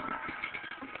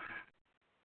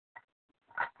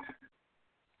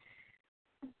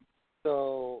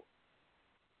 So,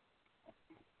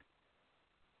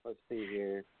 let's see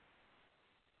here.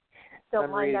 Don't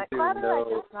I'm mind that reading clutter. through I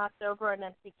notes. just knocked over an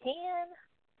empty can.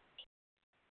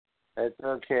 It's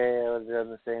okay. I was doing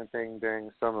the same thing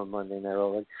during some of Monday Night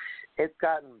Rolling. It's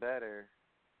gotten better.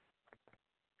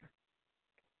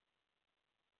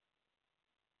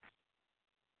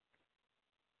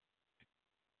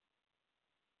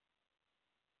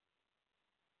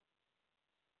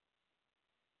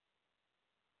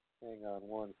 Hang on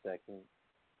one second.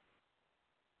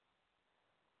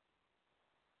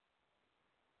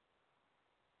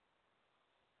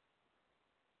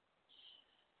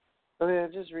 Okay,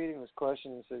 I'm just reading this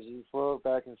question. It says, you float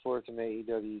back and forth from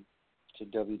AEW to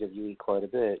WWE quite a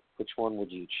bit. Which one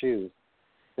would you choose?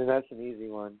 And that's an easy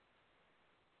one.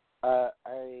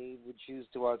 I would choose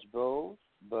to watch both,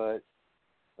 but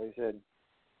like I said,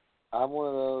 I'm one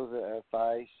of those that if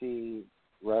I see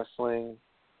wrestling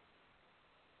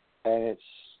and it's,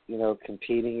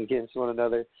 competing against one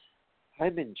another,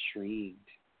 I'm intrigued.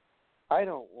 I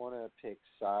don't want to pick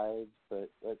sides, but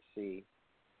let's see.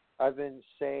 I've been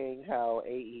saying how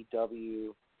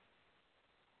AEW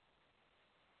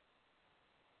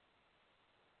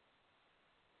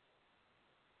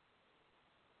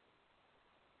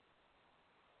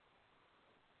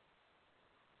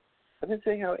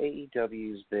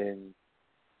AEW's been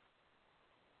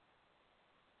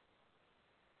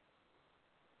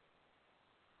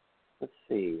let's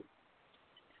see.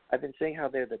 I've been saying how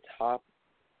they're the top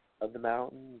of the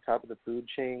mountain, top of the food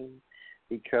chain,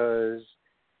 because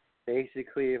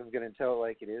basically, if I'm going to tell it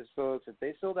like it is, folks, if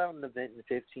they sold out an event in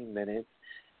 15 minutes,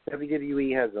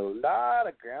 WWE has a lot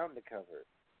of ground to cover.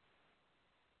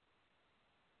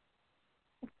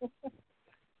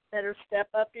 Better step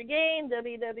up your game,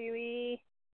 WWE.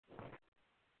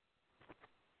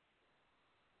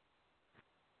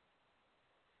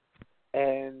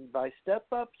 And by step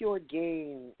up your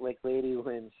game, like Lady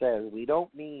Lynn says, we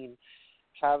don't mean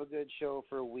have a good show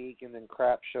for a week and then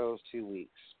crap shows 2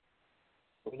 weeks.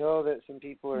 We know that some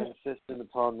people are insistent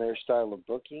upon their style of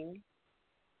booking.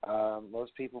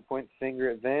 Most people point the finger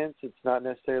at Vince. It's not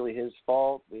necessarily his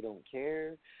fault. We don't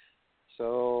care.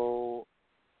 So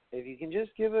if you can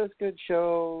just give us good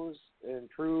shows and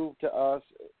prove to us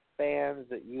fans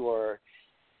that you are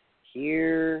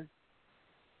here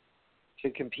to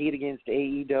compete against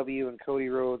AEW and Cody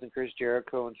Rhodes and Chris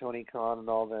Jericho and Tony Khan and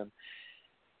all them,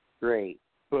 great.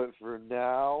 But for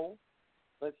now,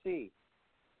 let's see.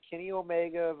 Kenny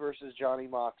Omega versus Johnny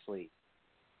Moxley.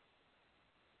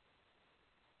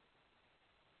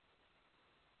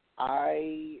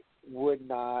 I would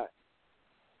not,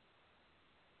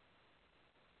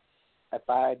 if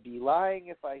I'd be lying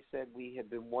if I said we had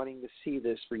been wanting to see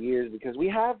this for years, because we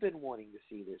have been wanting to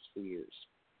see this for years.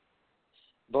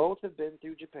 Both have been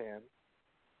through Japan.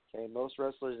 Okay, most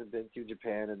wrestlers have been through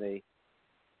Japan, and they.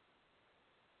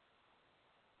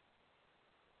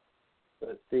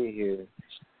 Let's see here.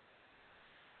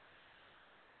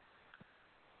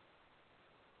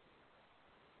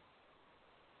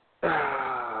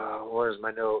 Where's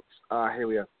my notes? Here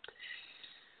we go.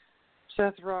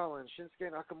 Seth Rollins,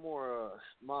 Shinsuke Nakamura,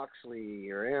 Moxley,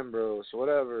 or Ambrose,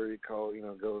 whatever you call,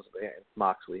 goes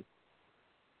Moxley.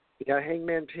 You got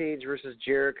Hangman Page versus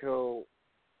Jericho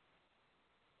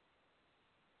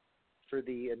for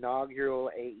the inaugural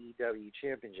AEW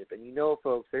Championship. And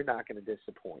folks, they're not going to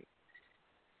disappoint.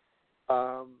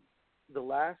 The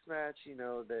last match,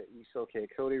 that you saw,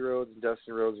 Cody Rhodes and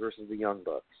Dustin Rhodes versus the Young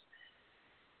Bucks.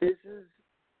 This is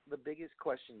the biggest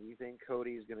question. Do you think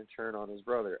Cody is going to turn on his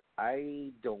brother?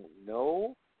 I don't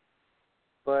know,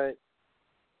 but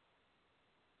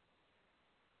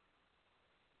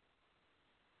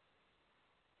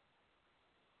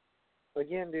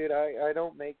again, dude, I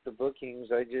don't make the bookings.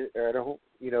 I don't,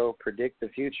 predict the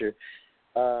future.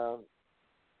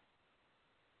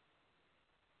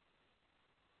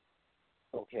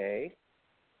 Okay.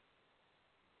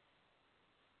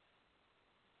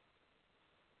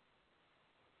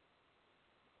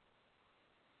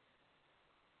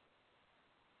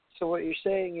 So what you're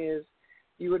saying is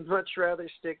you would much rather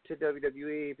stick to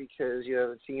WWE because you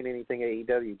haven't seen anything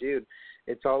AEW. Dude,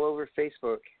 it's all over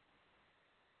Facebook.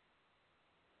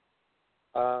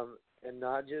 And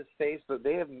not just Facebook.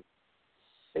 They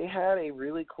had a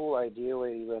really cool idea,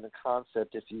 Lady Lynn, a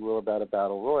concept, if you will, about a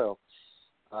battle royal.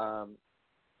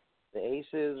 The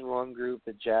Aces were one group,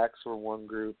 the Jacks were one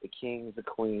group, the Kings, the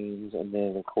Queens, and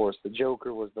then, of course, the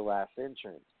Joker was the last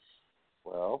entrant.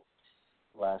 Well,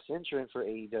 the last entrant for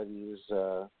AEW's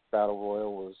Battle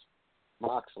Royal was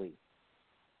Moxley.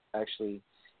 Actually,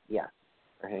 yeah,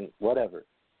 whatever.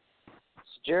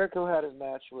 So Jericho had his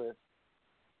match with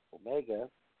Omega.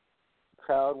 The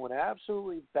crowd went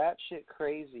absolutely batshit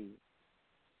crazy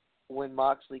when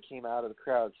Moxley came out of the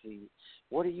crowd. See,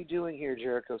 what are you doing here?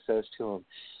 Jericho says to him.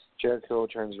 Jericho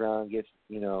turns around and gets,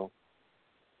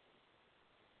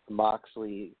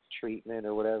 Moxley treatment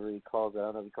or whatever he calls it. I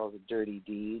don't know if he calls it dirty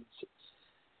deeds.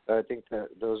 I think that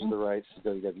those are the rights to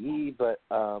WWE, but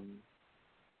I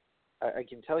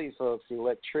can tell you folks, the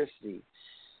electricity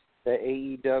that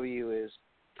AEW is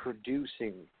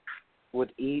producing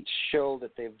with each show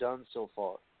that they've done so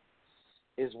far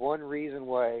is one reason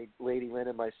why Lady Lynn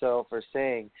and myself are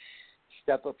saying,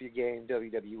 step up your game,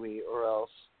 WWE, or else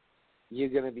you're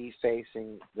going to be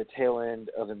facing the tail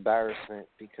end of embarrassment,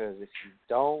 because if you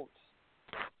don't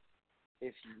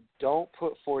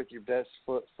put forth your best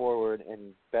foot forward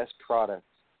and best product,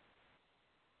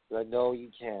 I know you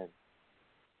can.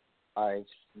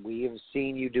 We have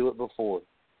seen you do it before.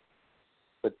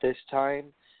 But this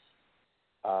time,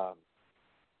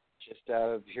 just out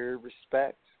of pure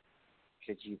respect,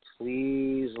 could you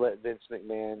please let Vince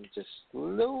McMahon just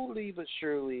slowly but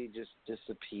surely just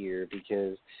disappear?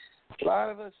 Because a lot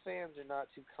of us fans are not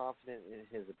too confident in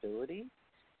his ability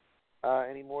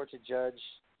anymore to judge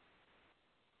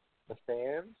the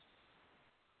fans.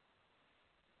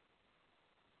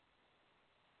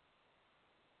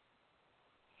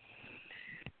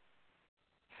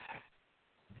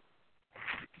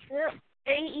 Yep.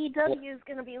 AEW is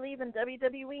going to be leaving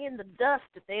WWE in the dust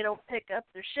if they don't pick up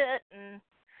their shit and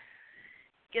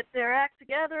get their act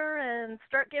together and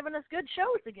start giving us good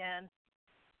shows again.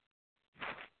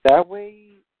 That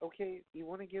way, okay, you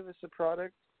want to give us a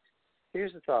product?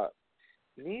 Here's the thought.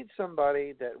 You need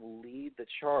somebody that will lead the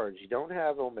charge. You don't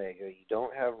have Omega. You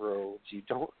don't have Rhodes.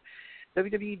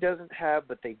 WWE doesn't have,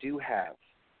 but they do have.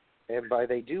 And by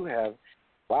they do have,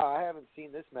 wow, I haven't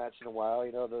seen this match in a while.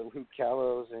 The Luke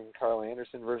Gallows and Carl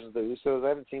Anderson versus the Usos. I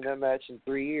haven't seen that match in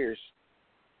 3 years.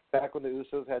 Back when the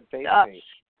Usos had face paint.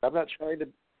 I'm not trying to.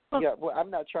 Yeah, well, I'm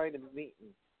not trying to meet.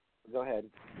 Go ahead.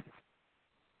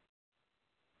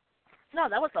 No,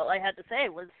 that was all I had to say.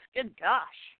 Was good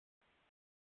gosh.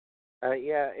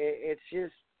 Yeah, it's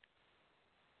just.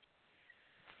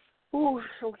 Ooh,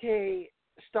 okay.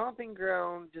 Stomping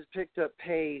Ground just picked up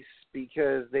pace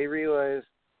because they realized.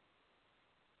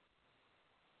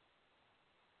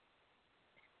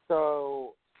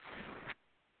 So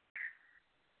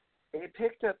it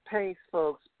picked up pace,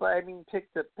 folks. But I mean,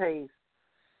 picked up pace.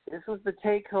 This was the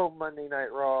take-home Monday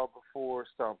Night Raw before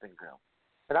Stomping Ground.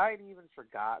 But I had even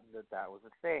forgotten that was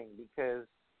a thing because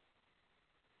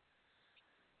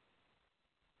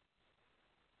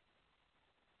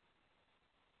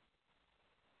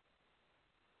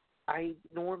I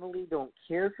normally don't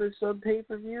care for some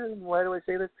pay-per-view. And why do I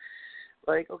say this?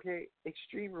 Like, okay,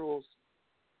 Extreme Rules.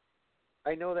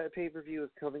 I know that pay-per-view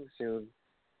is coming soon.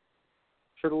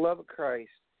 For the love of Christ,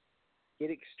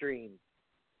 get Extreme.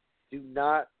 Do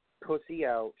not pussy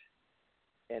out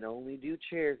and only do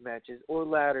chairs matches or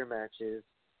ladder matches.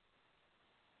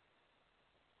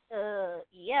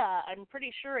 Yeah, I'm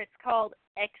pretty sure it's called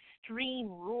Extreme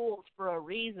Rules for a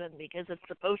reason, because it's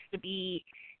supposed to be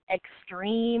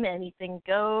extreme, anything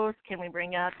goes. Can we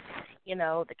bring out,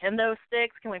 the kendo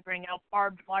sticks? Can we bring out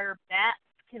barbed wire bats?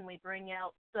 Can we bring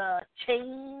out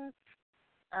chains?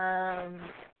 Can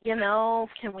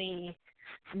we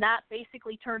not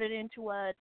basically turn it into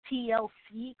a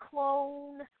TLC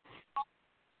clone?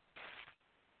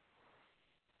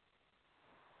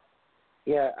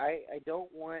 Yeah, I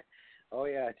don't want. Oh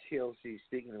yeah, TLC.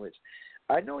 Speaking of which,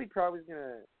 I know he probably is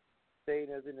gonna say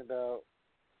nothing about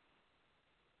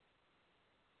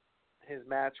his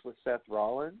match with Seth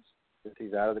Rollins. Since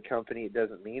he's out of the company, it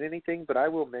doesn't mean anything. But I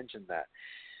will mention that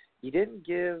you didn't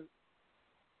give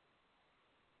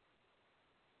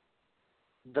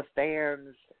the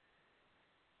fans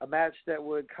a match that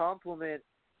would complement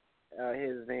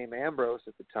his name Ambrose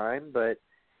at the time, but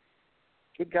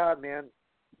good God, man,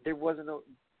 there wasn't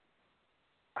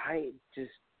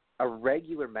a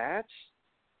regular match.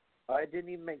 It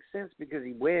didn't even make sense because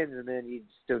he wins and then you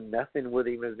just do nothing with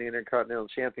him as the Intercontinental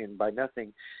Champion by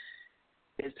nothing.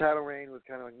 His title reign was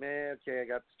kind of like, man, okay, I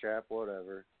got the strap,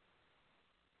 whatever.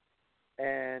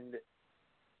 And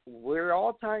we're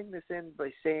all tying this in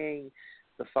by saying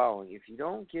the following. If you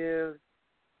don't give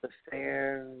the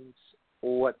fans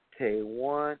what they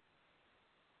want,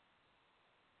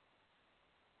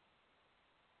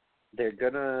 they're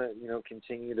going to,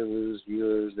 continue to lose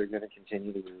viewers. They're going to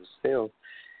continue to lose sales.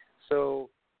 So,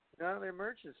 no, their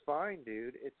merch is fine,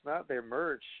 dude. It's not their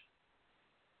merch.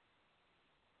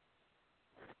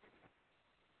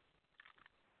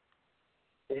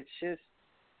 It's just,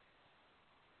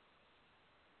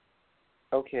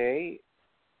 okay,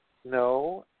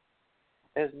 no,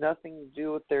 it has nothing to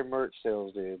do with their merch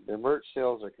sales, dude. Their merch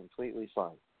sales are completely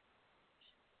fine.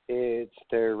 It's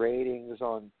their ratings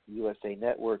on USA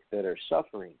Network that are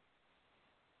suffering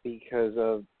because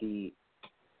of the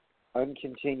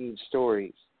uncontinued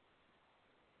stories,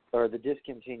 or the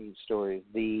discontinued stories,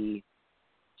 the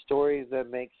stories that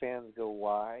make fans go,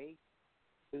 why?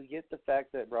 Who get the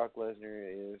fact that Brock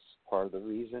Lesnar is part of the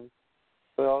reason,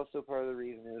 but also part of the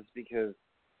reason is because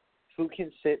who can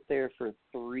sit there for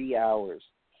 3 hours?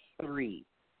 3.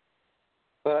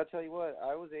 But I'll tell you what,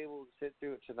 I was able to sit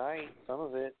through it tonight, some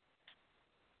of it,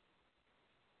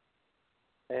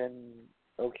 and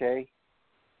okay,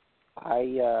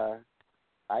 I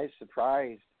was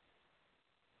surprised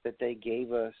that they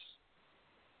gave us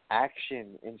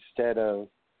action instead of,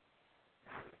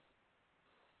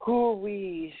 who are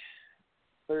we,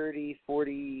 30,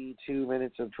 42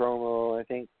 minutes of promo. I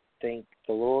think, thank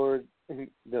the Lord,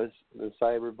 the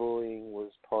cyberbullying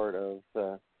was part of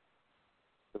the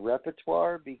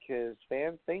repertoire because,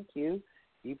 fans, thank you.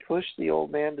 You pushed the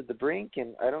old man to the brink,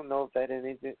 and I don't know if that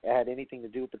had anything to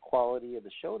do with the quality of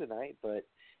the show tonight, but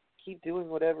keep doing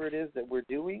whatever it is that we're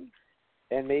doing,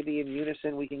 and maybe in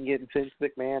unison we can get Vince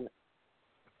McMahon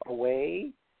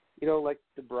away, like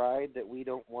the bride that we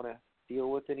don't want to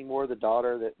deal with anymore, the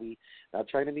daughter that we, not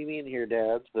trying to be mean here,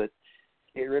 dads, but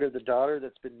get rid of the daughter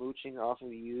that's been mooching off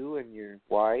of you and your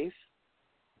wife.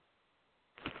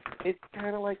 It's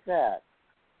kind of like that.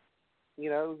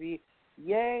 It would be,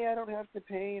 yay, I don't have to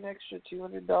pay an extra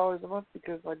 $200 a month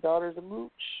because my daughter's a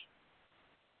mooch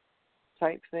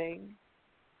type thing.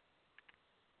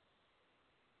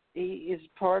 He is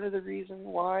part of the reason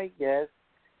why, yes.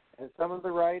 And some of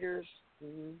the writers,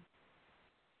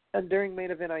 and during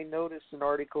Main Event, I noticed an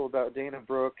article about Dana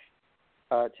Brooke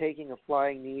taking a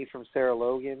flying knee from Sarah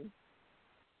Logan,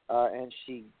 and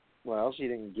she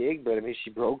didn't gig, but she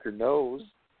broke her nose.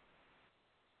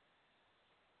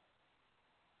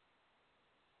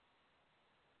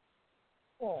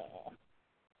 Oh.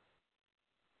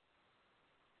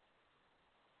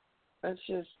 That's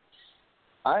just,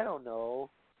 I don't know.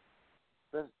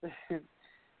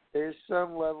 There's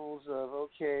some levels of,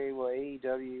 okay, well,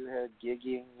 AEW had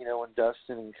gigging, when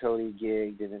Dustin and Cody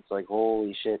gigged, and it's like,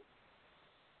 holy shit.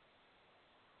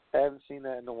 I haven't seen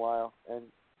that in a while. And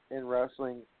in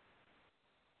wrestling,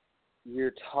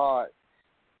 you're taught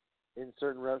in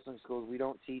certain wrestling schools, we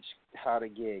don't teach how to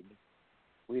gig.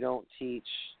 We don't teach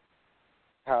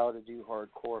how to do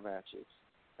hardcore matches.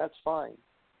 That's fine,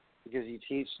 because you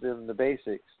teach them the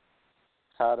basics,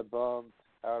 how to bump,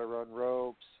 how to run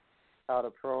ropes, how to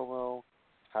promo,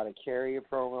 how to carry a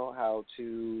promo, how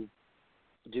to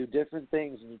do different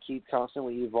things, and you keep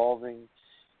constantly evolving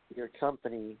your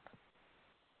company.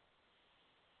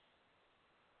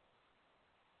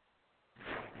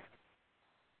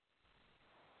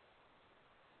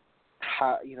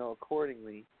 How,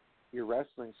 accordingly, your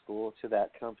wrestling school to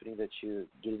that company that you're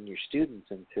getting your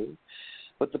students into.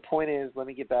 But the point is, let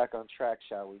me get back on track,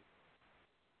 shall we?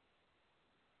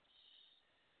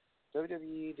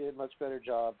 WWE did a much better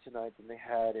job tonight than they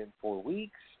had in 4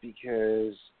 weeks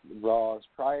because Raws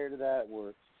prior to that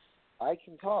were, I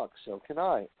can talk, so can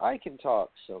I. I can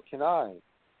talk, so can I.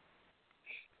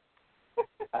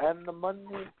 And the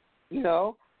Monday,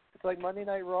 it's like Monday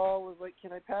Night Raw was like,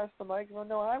 can I pass the microphone?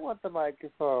 No, I want the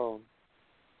microphone.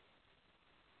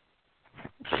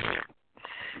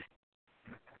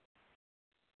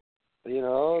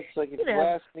 It's like, if you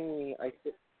ask me,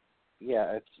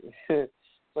 it's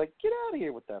like, get out of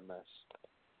here with that mess.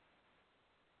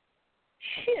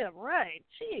 Yeah, right.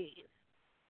 Jeez.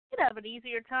 You'd have an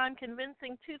easier time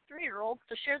convincing 2 3-year-olds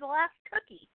to share the last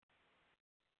cookie.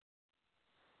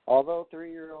 Although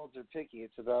 3-year-olds are picky,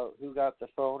 it's about who got the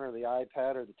phone or the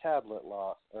iPad or the tablet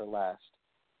last.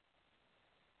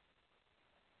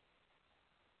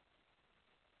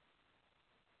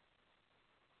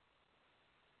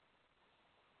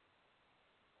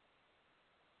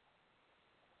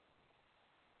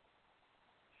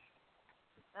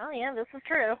 Oh yeah, this is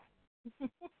true.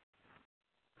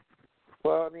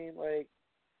 Well, I mean, like,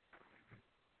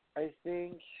 I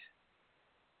think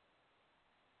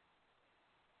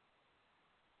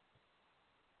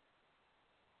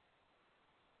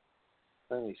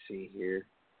let me see here.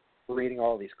 We're reading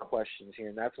all these questions here,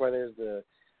 and that's why there's the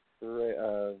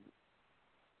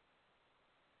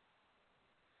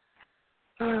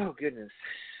oh goodness.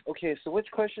 Okay, so which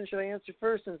question should I answer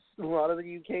first? Since a lot of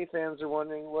the UK fans are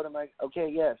wondering, what am I? Okay,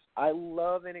 yes, I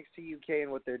love NXT UK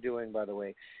and what they're doing. By the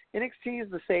way, NXT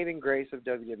is the saving grace of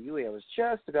WWE. I was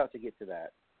just about to get to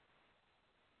that.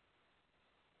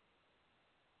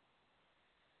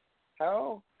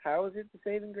 How is it the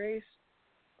saving grace?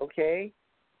 Okay,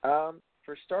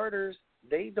 for starters,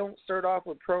 they don't start off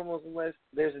with promos unless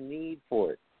there's a need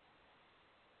for it.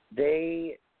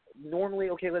 They normally,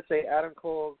 okay, let's say Adam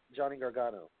Cole, Johnny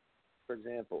Gargano, for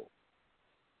example.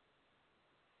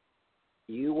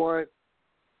 You want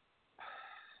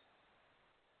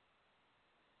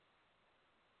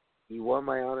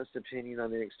my honest opinion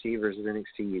on NXT versus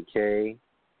NXT UK?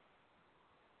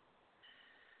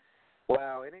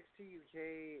 Wow, NXT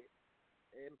UK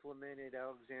implemented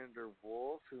Alexander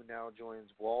Wolf, who now joins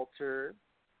Walter,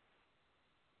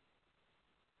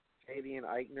 Fabian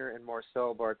Eichner, and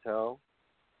Marcel Bartel.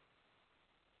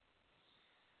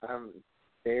 I'm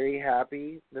very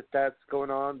happy that that's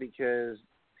going on because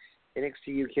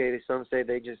NXT UK, some say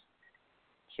they just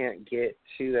can't get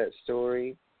to that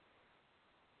story.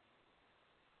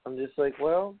 I'm just like,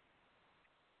 well,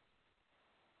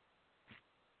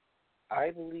 I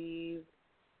believe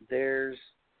there's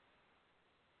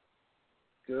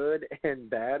good and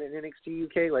bad in NXT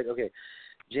UK. Like, okay,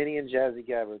 Jenny and Jazzy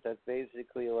Gabbert, that's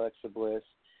basically Alexa Bliss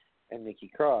and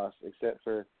Nikki Cross, except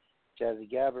for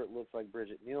Jazzy Gabbert looks like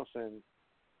Bridget Nielsen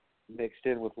mixed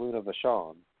in with Luna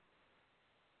Vachon.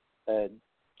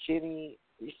 Jenny's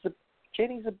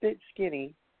a bit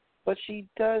skinny, but she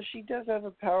does have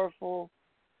a powerful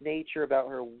nature about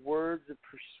her, words of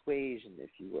persuasion,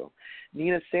 if you will.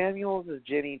 Nina Samuels is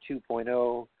Jenny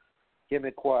 2.0,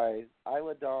 gimmick-wise.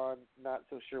 Isla Dawn, not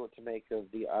so sure what to make of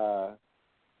the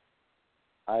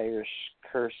Irish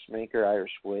curse maker,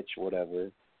 Irish witch,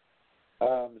 whatever.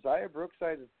 Xia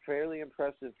Brookside is fairly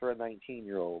impressive for a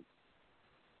 19-year-old.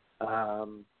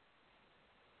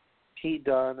 Pete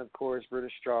Dunne, of course,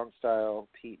 British Strong Style,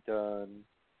 Pete Dunne,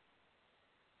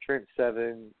 Trent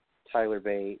Seven, Tyler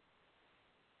Bate.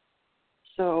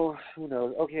 So, who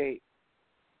knows? Okay.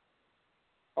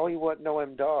 Oh, you want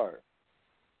Noam Dar.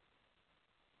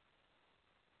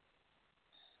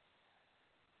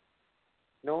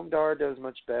 Noam Dar does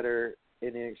much better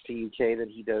in NXT UK than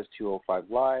he does 205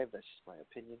 Live. That's just my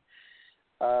opinion.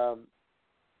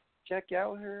 Jack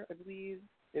Gallagher, I believe,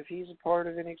 if he's a part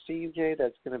of NXT UK,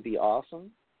 that's going to be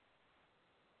awesome.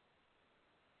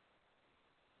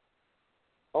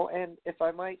 Oh, and if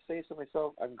I might say so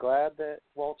myself, I'm glad that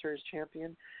Walter is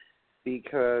champion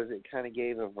because it kind of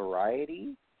gave a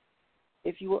variety,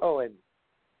 if you will. Oh, and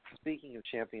speaking of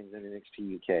champions in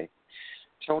NXT UK,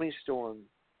 Toni Storm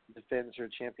defends her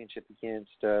championship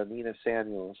against Nina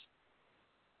Samuels.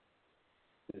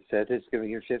 It said it's going to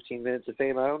be your 15 minutes of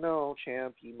fame. I don't know,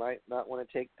 champ. You might not want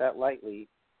to take that lightly.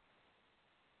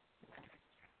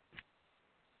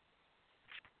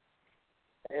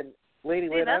 And Lady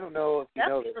Lynn, I don't know if you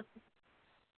know this.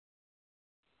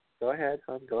 Go ahead,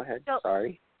 hon. Go ahead.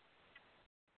 Sorry.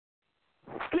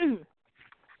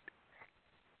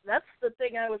 That's the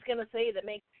thing I was going to say that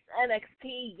makes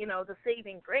NXT, the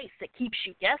saving grace. It keeps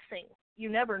you guessing. You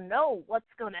never know what's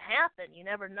going to happen. You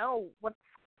never know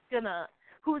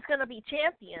who's going to be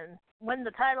champion, when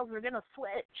the titles are going to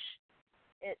switch.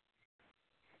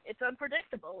 It's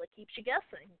unpredictable. It keeps you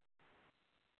guessing.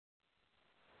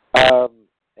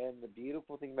 And the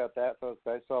beautiful thing about that, folks,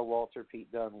 I saw Walter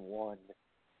Pete Dunne won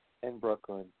in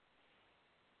Brooklyn.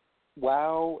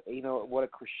 Wow, what a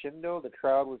crescendo. The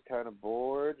crowd was kind of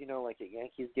bored, like at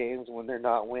Yankees games when they're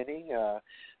not winning,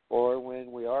 or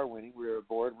when we are winning, we were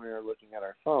bored when we were looking at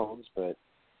our phones. But,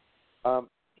 and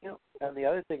the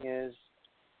other thing is,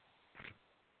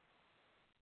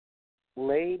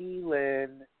 Lady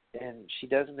Lynn, and she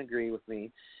doesn't agree with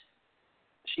me,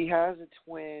 she has a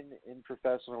twin in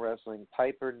professional wrestling,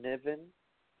 Piper Niven.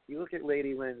 You look at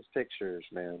Lady Lynn's pictures,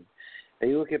 man, and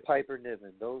you look at Piper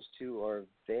Niven. Those two are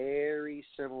very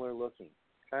similar looking.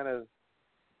 Kind of,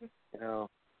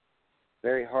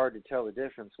 very hard to tell the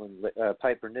difference when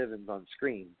Piper Niven's on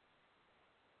screen.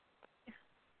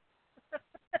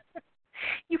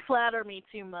 You flatter me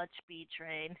too much,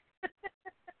 B-Train.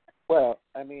 Well,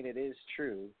 I mean, it is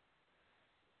true.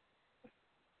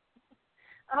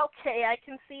 Okay, I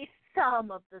can see some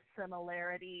of the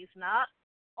similarities, not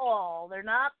all. They're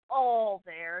not all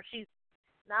there. She's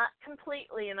not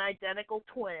completely an identical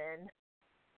twin.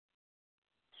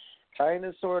 Kind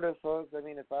of, sort of, folks. I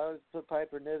mean, if I was to put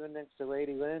Piper Niven next to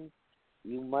Lady Lynn,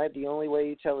 the only way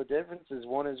you tell the difference is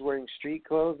one is wearing street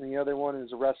clothes and the other one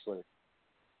is a wrestler.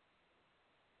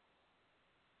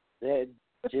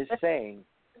 Just saying.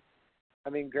 I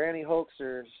mean, Granny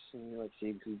Hoaxer, let's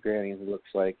see who Granny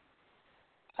looks like.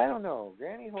 I don't know.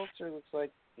 Granny Hoaxer looks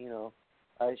like,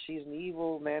 she's an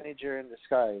evil manager in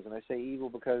disguise. And I say evil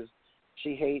because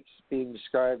she hates being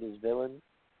described as villain.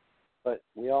 But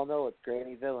we all know it's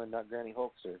Granny Villain, not Granny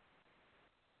Hoaxer.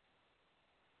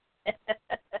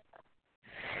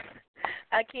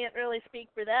 I can't really speak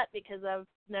for that because I've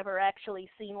never actually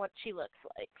seen what she looks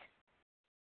like.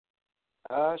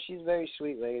 She's a very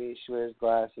sweet lady. She wears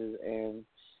glasses, and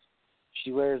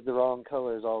she wears the wrong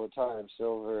colors all the time,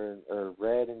 silver or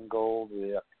red and gold.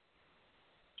 Yeah.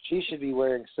 She should be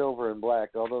wearing silver and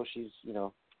black, although she's,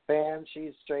 fan.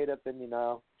 She's straight up in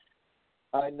denial.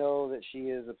 I know that she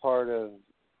is a part of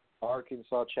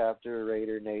Arkansas chapter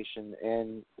Raider Nation,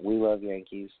 and we love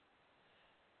Yankees.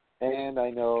 And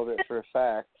I know that for a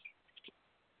fact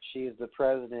she is the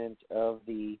president of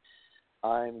the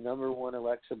I'm #1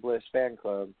 Alexa Bliss fan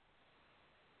club.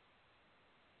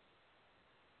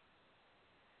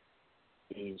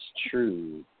 Is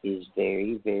true. Is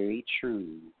very, very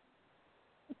true.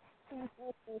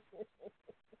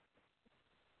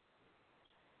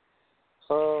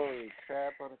 Holy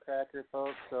crap on a cracker,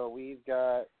 folks. So we've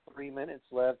got 3 minutes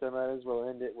left. I might as well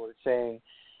end it. We're saying,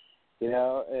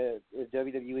 if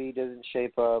WWE doesn't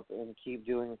shape up and keep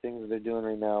doing the things that they're doing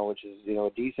right now, which is, a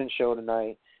decent show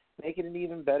tonight, make it an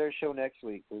even better show next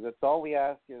week. Because that's all we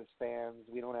ask as fans.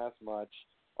 We don't ask much.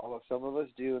 Although some of us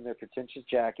do, and they're pretentious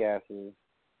jackasses.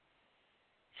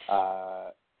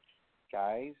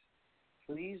 Guys,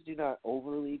 please do not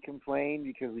overly complain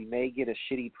because we may get a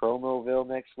shitty promoville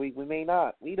next week. We may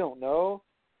not. We don't know.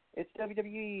 It's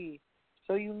WWE.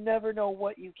 So you never know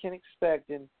what you can expect.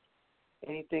 And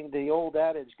the old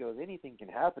adage goes, anything can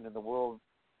happen in the world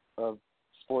of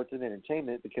sports and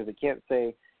entertainment because they can't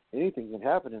say anything can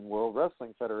happen in World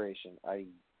Wrestling Federation. I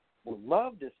would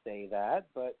love to say that,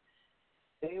 but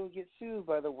they would get sued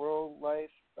by the World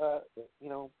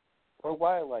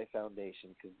Wildlife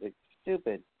Foundation because they're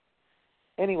stupid.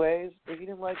 Anyways, if you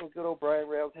didn't like what good old Brian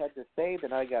Rails had to say,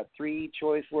 then I got 3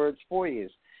 choice words for you.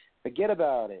 Forget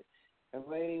about it. And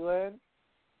Lady Lynn?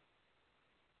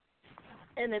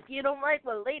 And if you don't like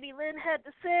what Lady Lynn had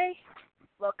to say,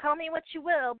 well, call me what you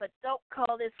will, but don't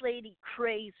call this lady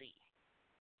crazy.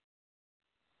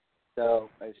 So,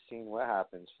 I've seen what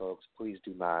happens, folks. Please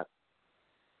do not.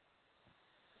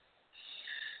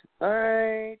 All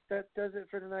right, that does it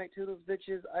for tonight, Toodles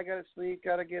bitches. I gotta sleep,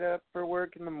 gotta get up for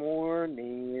work in the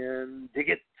morning. Dig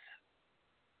it.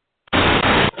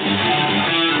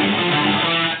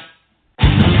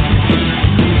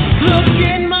 Look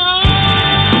in my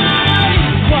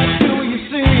eyes, what do you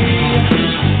see?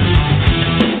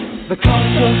 The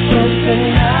cost of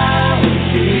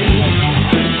personality.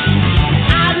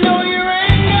 I know your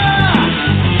anger,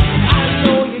 I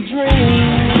know your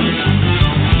dreams.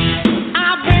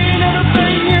 I've been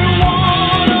everything you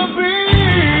wanna be.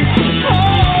 Oh,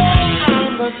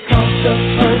 I'm the cost of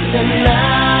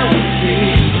personality.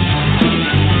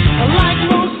 Like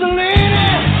Mussolini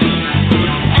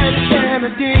and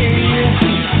Kennedy,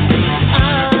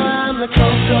 I'm the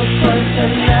coast of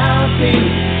personality,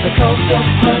 the coast of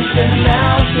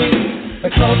personality, the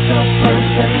coast of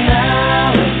personality.